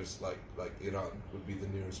 where's the nearest? Like Iran would be the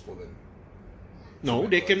nearest for them. No, So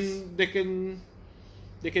they likewise.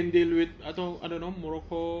 can deal with I don't know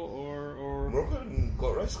Morocco or Morocco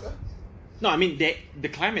got rice, guy? no. I mean the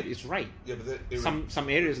climate is right. Yeah, but Some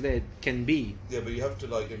areas there can be. Yeah, but you have to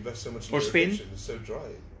like invest so much. In Or Spain? irrigation. It's so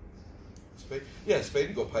dry.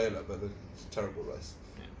 Spain got paella, but it's terrible rice.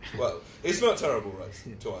 Well, it's not terrible rice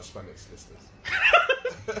to our Spanish listeners.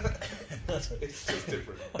 It's just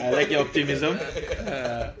different. I like your optimism.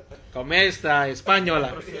 Come esta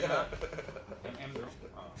española. MM bro.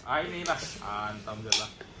 Ini lah. Alhamdulillah.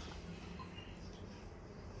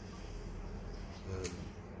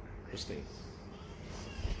 Interesting.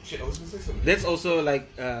 Shit, I was gonna say something. That's also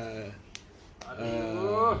like Aduh.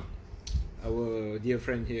 our dear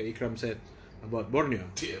friend here Ikram said about Borneo,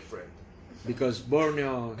 Dear friend. because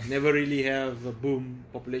Borneo never really have a boom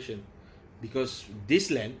population because this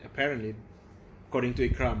land apparently, according to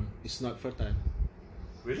Ikram, is not fertile.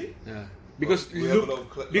 Really? Because We have a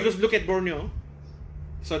look, lot of look at Borneo,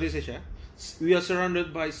 Southeast Asia. We are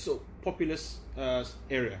surrounded by so populous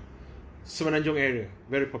area, Semenanjung area,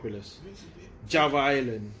 very populous. Java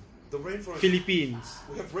Island, the rainforest. Philippines,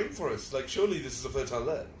 We have rainforests. Like, surely this is a fertile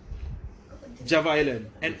land. Java Island,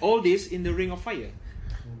 and all this in the Ring of Fire.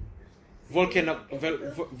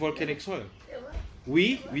 Volcanic soil.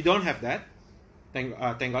 We don't have that. Thank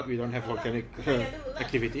God we don't have volcanic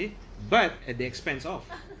activity, but at the expense of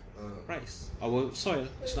rice. Our soil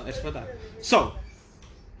is not as fertile. So,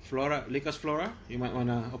 Likas Flora, you might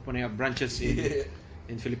wanna open up branches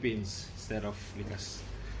in Philippines instead of Likas.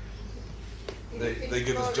 They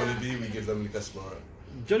give us Jollibee, we give them Likas Mara.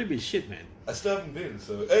 Jollibee is shit, man. I still haven't been,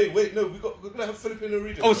 so hey, wait, no, we're gonna have Filipino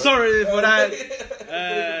readers. Oh, right? sorry for that.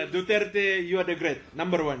 Duterte, you are the great.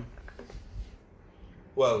 Number one.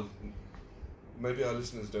 Well, maybe our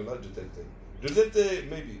listeners don't like Duterte. Duterte,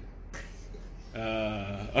 maybe.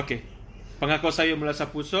 Okay. Pangako sa'yo mula sa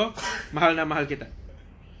puso, mahal na mahal kita.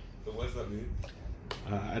 But what does that mean?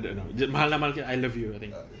 I don't know. Mahal na mahal kita. I love you, I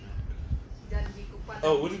think.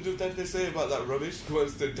 Oh, what did Duterte say about that rubbish? He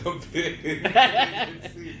wants to dump it. He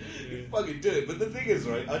fucking did it. But the thing is,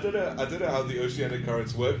 right? I don't know how the oceanic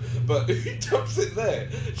currents work, but if he dumps it there,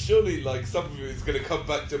 surely like some of it is going to come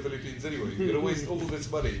back to Philippines anyway. You're going to waste all this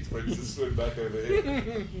money for it to swim back over here.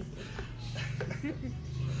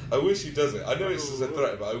 I wish he does it. I know it's just a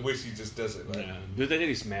threat, but I wish he just does it. Like. Yeah, Duterte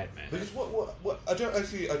is mad, man. Because what? I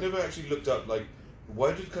never actually looked up like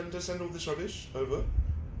why did Canada send all this rubbish over?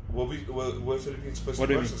 Were Philippines supposed What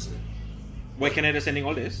to do you process it? Why Canada sending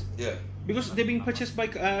all this? Yeah. Because they're being purchased by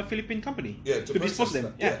a Philippine company Yeah, to dispose process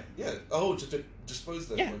them. that. Yeah. Oh, to dispose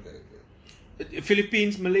them. Yeah. Okay.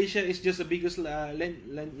 Philippines, Malaysia is just the biggest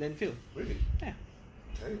landfill. Really? Yeah.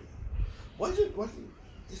 Okay. Why didn't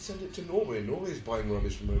they send it to Norway? Norway's buying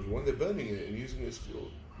rubbish from everyone. They're burning it and using it as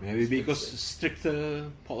fuel. Maybe because stricter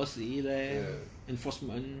policy there, Yeah.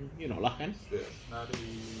 enforcement, lah kan? Yeah.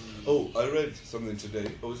 Dari Oh, I read something today.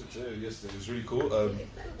 Or was it today or yesterday? It was really cool.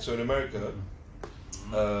 So in America,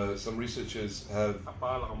 some researchers have apa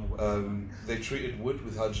lah kamu buat? they treated wood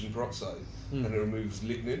with hydrogen peroxide, and it removes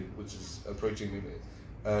lignin, which is a protein in it,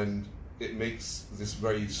 and it makes this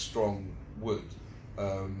very strong wood.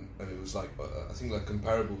 And it was like I think like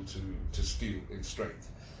comparable to steel in strength,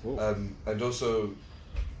 and also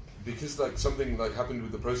because like something like happened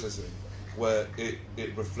with the processing where it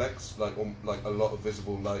reflects like a lot of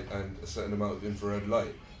visible light and a certain amount of infrared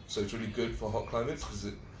light, so it's really good for hot climates because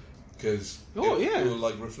it will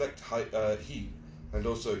like reflect heat, and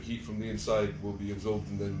also heat from the inside will be absorbed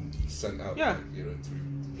and then sent out through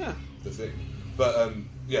the thing. But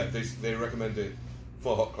they recommend it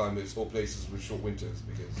for hot climates or places with short winters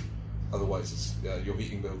because otherwise it's, your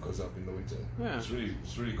heating bill goes up in the winter. Yeah. It's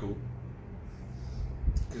really cool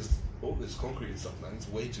because all this concrete and stuff, man, it's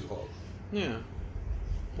way too hot. Yeah.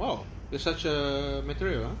 Wow, there's such a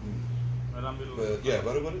material, huh? But yeah,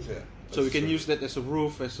 what is it? So we can use that as a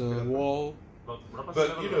roof, as a wall. But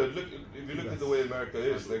if you look at the way America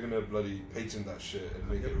is, they're gonna bloody patent that shit and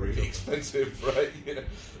make it really expensive, right?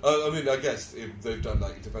 I mean, I guess if they've done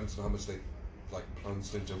like, it depends on how much they like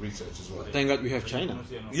plunged into research as well. Thank God we have China.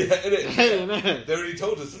 Yeah, innit? They already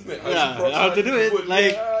told us, isn't it? How to do it. wood.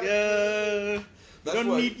 Like, That's don't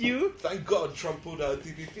why- need you. Thank God Trump pulled out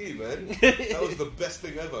TPP, man. That was the best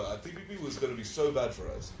thing ever. TPP was going to be so bad for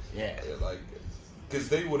us. Yeah. Like, because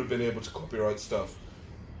they would have been able to copyright stuff.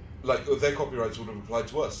 Like, their copyrights would have applied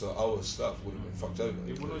to us, so our stuff would have been fucked over.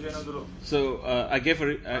 Dibunuh Zeno dulu. So I gave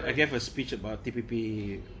a speech about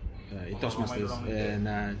TPP in Toastmasters,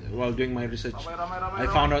 and while doing my research, I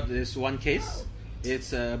found out there's one case.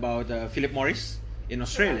 It's about Philip Morris in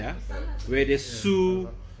Australia, where they sue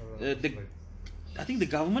I think the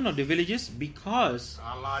government or the villages because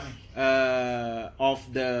Salah nih. of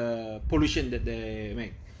the pollution that they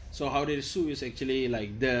make. So how they sue is actually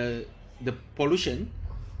like the pollution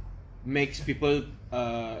makes people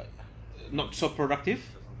not so productive,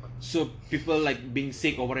 so people like being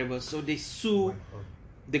sick or whatever. So they sue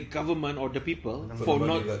the government or the people For the for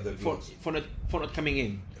money not that they've lost. for not coming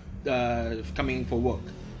in for work,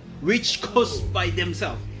 which caused by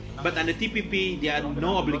themselves. But under TPP, there are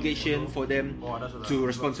no obligation for them to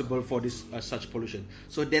responsible for this such pollution.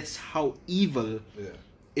 So that's how evil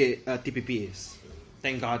TPP is.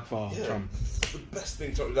 Thank God for Trump. The best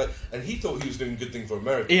thing to, like, and he thought he was doing a good thing for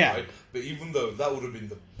America, Yeah. right? But even though that would have been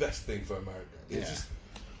the best thing for America, it's just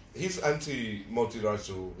his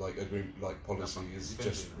anti-multilateral policy is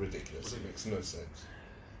just ridiculous. It makes no sense.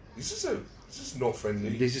 It's just not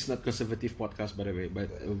friendly. This is not conservative podcast, by the way, but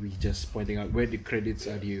we just pointing out where the credits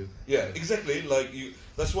are due. Yeah, exactly. Like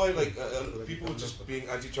that's why people just being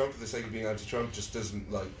anti-Trump for the sake of being anti-Trump just doesn't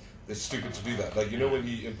it's stupid to do that. Like when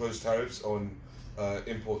he imposed tariffs on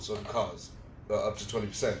imports of cars up to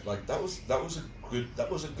 20%, like that was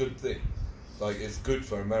a good thing. Like it's good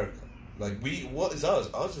for America. Like what is ours?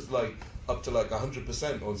 Ours is like up to like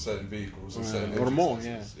 100% on certain vehicles and certain or engine more.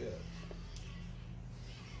 systems. Yeah.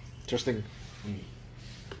 Interesting.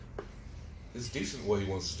 It's decent what he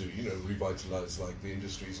wants to do. Revitalize like the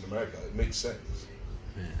industries in America. It makes sense.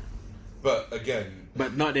 Yeah. But again,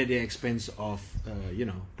 But not at the expense of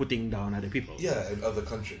putting down other people. yeah, in other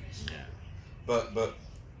countries. Yeah. But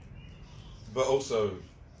also,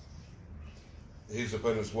 his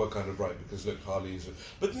opponents were kind of right because look, Harley's.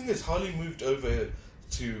 But the thing is, Harley moved over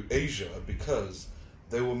to Asia because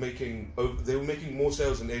they were making more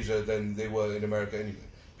sales in Asia than they were in America anyway.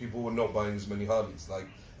 People were not buying as many Harleys. Like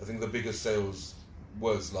I think the biggest sales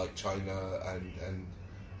was like China and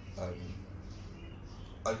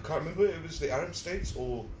I can't remember if it was the Arab states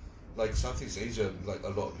or like Southeast Asia. Like a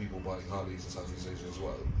lot of people buying Harleys in Southeast Asia as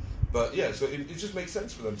well. But yeah, so it just makes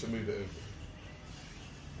sense for them to move it over.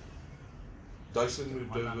 Dyson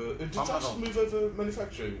moved over. Did Dyson move over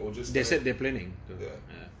manufacturing or just? They said they're planning to, Yeah.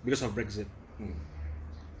 because of Brexit.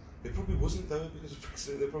 It probably wasn't though because of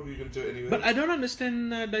Brexit. They're probably going to do it anyway. But I don't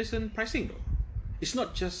understand Dyson pricing though. It's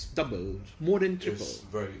not just double, more than triple. It's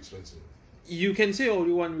very expensive. You can say all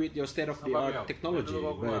you want with your state-of-the-art Apa, technology,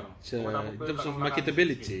 Bill? but in terms of Belakang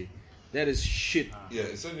marketability, that is shit. Yeah,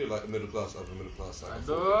 it's only like middle class, upper middle class. Like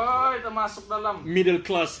Aduh, itu masuk dalam. Middle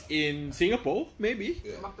class in Singapore, maybe.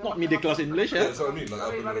 Yeah. Not middle class in Yeah, Malaysia. that's what I mean. Like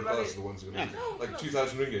upper middle class are the ones who are going to like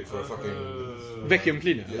 2,000 ringgit for a fucking Vacuum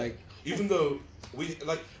cleaner, yeah. like Even though we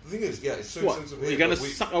the thing is, yeah, it's so what? expensive You're here. gonna but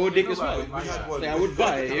suck our dick as well. we had one. Like, I would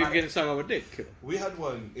buy. You can suck our dick. We had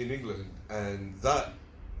one in England, and that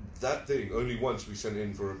thing only once we sent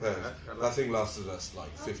in for repair. That thing lasted us like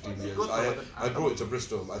 15 years. I brought it to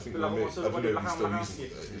Bristol. I think my mate, I don't know if he's still using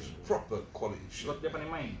it. It's proper quality shit, Buat dia pandai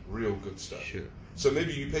main. real good stuff. Sure. So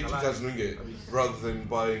maybe you pay 2,000 ringgit rather than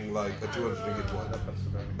buying like a 200 ringgit one,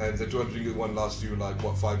 and the 200 ringgit one lasts you like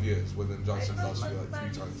 5 years, when the Dyson lasts you like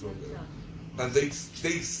 3 times longer. And they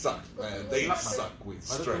suck, man. They suck with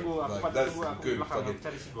strength. Like that's good fucking.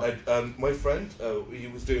 And my friend, he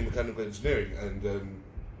was doing mechanical engineering, and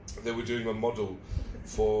they were doing a model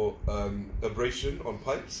for abrasion on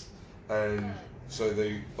pipes, and so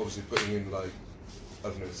they obviously putting in like I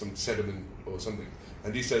don't know some sediment or something.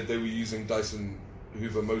 And he said they were using Dyson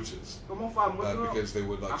Hoover motors because they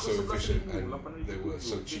were like so efficient and they were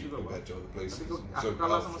so cheap compared to other places, so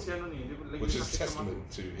powerful, which is testament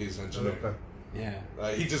to his engineering. Yeah.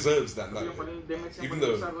 He deserves that knighthood, even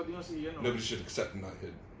though nobody should accept the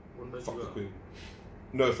knighthood. Fuck the Queen.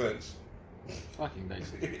 No offense. Fucking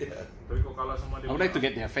Dyson. Yeah. I would like to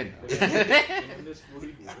get their fan.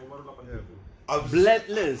 How does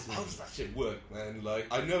Bloodless. that shit work, man? Like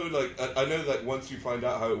I know that once you find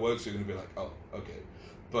out how it works, you're gonna be like, oh, okay.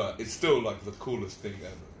 But it's still like the coolest thing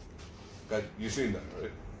ever. Like, you've seen that, right?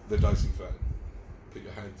 The Dyson fan. Put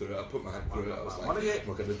your hand through it. I put my hand through it. I was like, I'm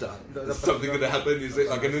not gonna die. Is something gonna happen? Is it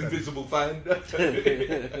like an invisible fan?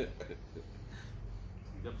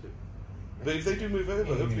 But if they do move over,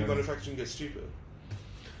 hopefully manufacturing gets cheaper.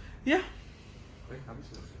 Yeah.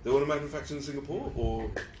 They want to manufacture in Singapore,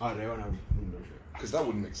 or Oh, they wanna. because that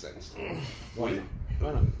wouldn't make sense. Why Would not? it?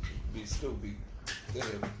 Why not?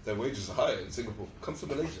 Their wages are higher in Singapore. Come to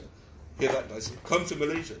Malaysia. Hear that, guys? Come to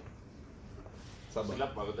Malaysia. Sabah.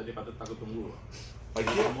 Silap kalau tadi patut aku tunggu.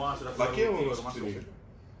 IKEA wants to move.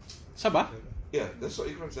 Sabah? Yeah, that's what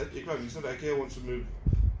Ikram said. Ikram, you said IKEA wants to move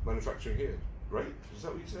manufacturing here, right? Is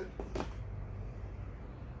that what you said?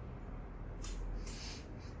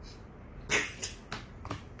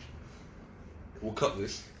 We'll cut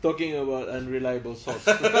this. Talking about unreliable source.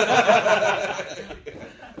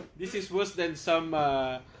 This is worse than some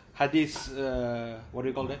hadith. What do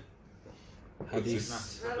you call that? Hadith.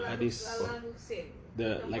 Hadith.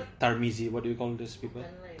 The like Tarmizi. What do you call those people?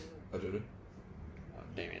 I don't know. Oh,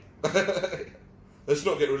 damn it. Let's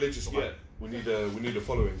not get religious yet. We need a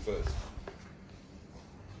following first.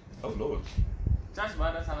 Oh Lord. Charge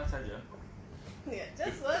badan salah saja. Ya,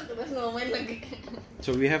 just one terus ngomongin lagi.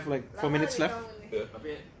 So we have like 4 minutes left. Yeah.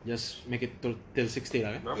 Tapi Just make it till 60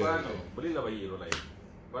 lah. berapa Yeah. anu? Belilah bayi lo lain.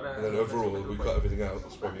 And then overall, we cut everything out.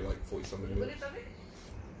 It's probably like 40 something Boleh minutes. tapi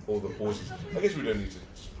All the pauses. I guess we don't need to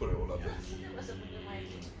just put it all up there. masa punya main.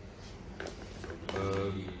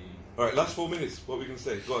 Alright, last 4 minutes. What we can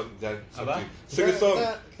say? Go on, Dan. Apa? Sing a song.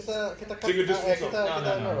 Kita Sing a distant song.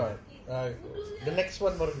 The next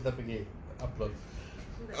one baru kita pergi upload.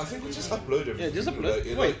 I think we just upload everything. Yeah, just upload.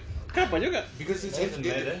 Like, Wait, kenapa juga? because it's Doesn't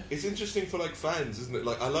matter. it's interesting for like fans, isn't it?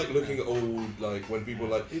 Like I like looking at old, like when people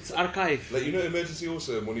like It's archive. you know Emergency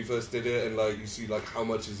Awesome when he first did it, and like you see like how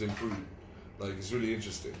much is improved. Like it's really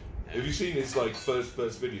interesting. Have you seen his like first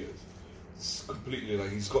videos? It's completely like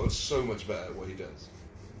he's gotten so much better at what he does.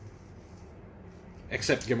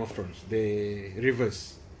 Except Game of Thrones, they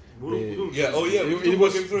reverse. Yeah. Oh yeah. It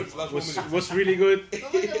was last 1 minute. was really good.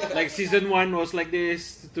 Like season 1 was like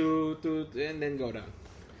this to and then go down.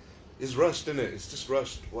 It's rushed, isn't it? It's just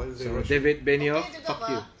rushed. Why did they So rush? David Benioff, Okay juga, fuck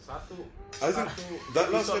you. Pak. Satu. I think that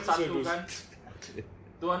last episode satu was. kan.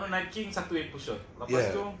 Tu anu Night King satu episode. Lepas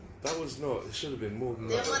Yeah. tu That was not. It should have been more than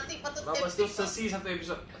Dia that. mati patut lepas tu epic, Pak. sesi satu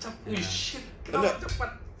episode. Macam shit. Enggak. Kenapa cepat?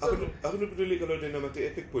 Aku nak peduli kalau dia nak mati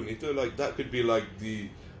epic pun itu like that could be like the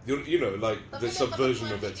you know like Tapi the dia subversion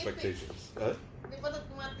patut of mati expectations. Huh? Dia patut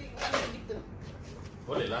mati kan begitu.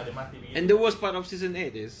 Boleh lah dia mati begini. And the worst part of season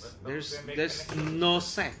 8 is there's no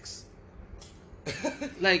sex.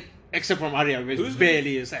 Like except from Arya, which Who's-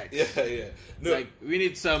 barely a sex. Yeah. No. Like we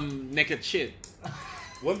need some naked shit.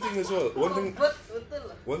 One thing as well. Betul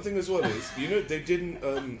lah. One thing as well is you know they didn't.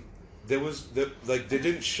 They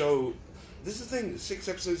didn't show. This is the thing. 6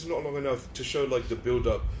 episodes is not long enough to show like the build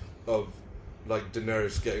up of like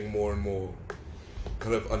Daenerys getting more and more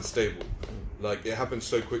kind of unstable. Like it happened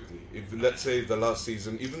so quickly. If let's say the last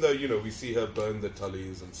season, even though you know we see her burn the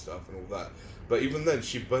Tullys and stuff and all that, but even then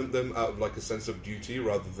she burnt them out of like a sense of duty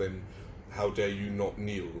rather than how dare you not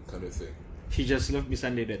kneel kind of thing. She just loved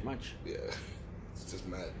Missandei that much. Yeah, it's just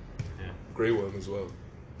mad. Yeah. Grey Worm as well.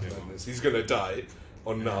 Madness. He's gonna die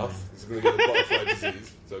on Narth. He's gonna get the butterfly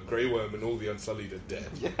disease. So Grey Worm and all the Unsullied are dead.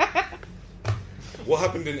 What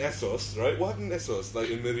happened in Essos, right? What happened in Essos, like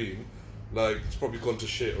in Meereen? Like it's probably gone to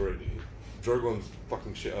shit already. Drogon's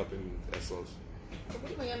fucking shit up in Essos.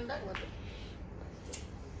 Tapi mengendak waktu.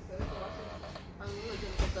 Aku aja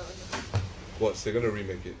kata. What? So they're gonna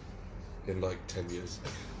remake it in like 10 years.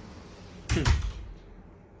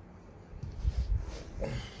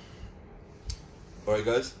 Alright,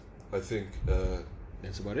 guys. I think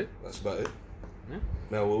That's about it. that's about it. Yeah.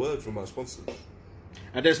 Now a word from our sponsors.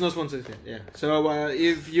 There's no sponsors yet. Yeah. So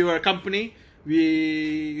if you are a company,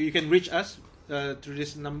 you can reach us through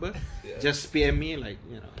this number. Yeah. Just PM me, like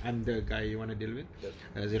I'm the guy you want to deal with.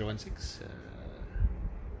 Yep. 016.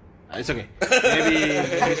 It's okay.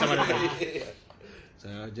 Maybe some other time. So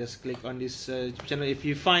just click on this YouTube channel. If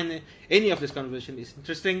you find any of this conversation is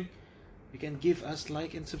interesting, you can give us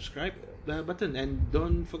like and subscribe button, and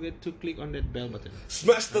don't forget to click on that bell button.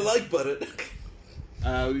 Smash the like button.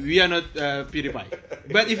 We are not PewDiePie,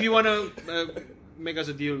 but if you wanna make us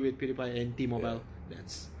a deal with PewDiePie and T-Mobile,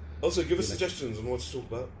 that's Also, give us suggestions on what to talk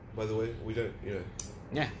about. By the way, we don't,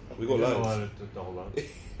 yeah. we got I don't know lives. what to talk about.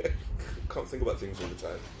 Can't think about things all the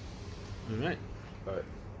time. All right. Alright.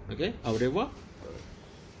 Okay. Au revoir.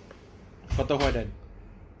 Kota Huadan.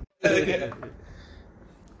 Yeah.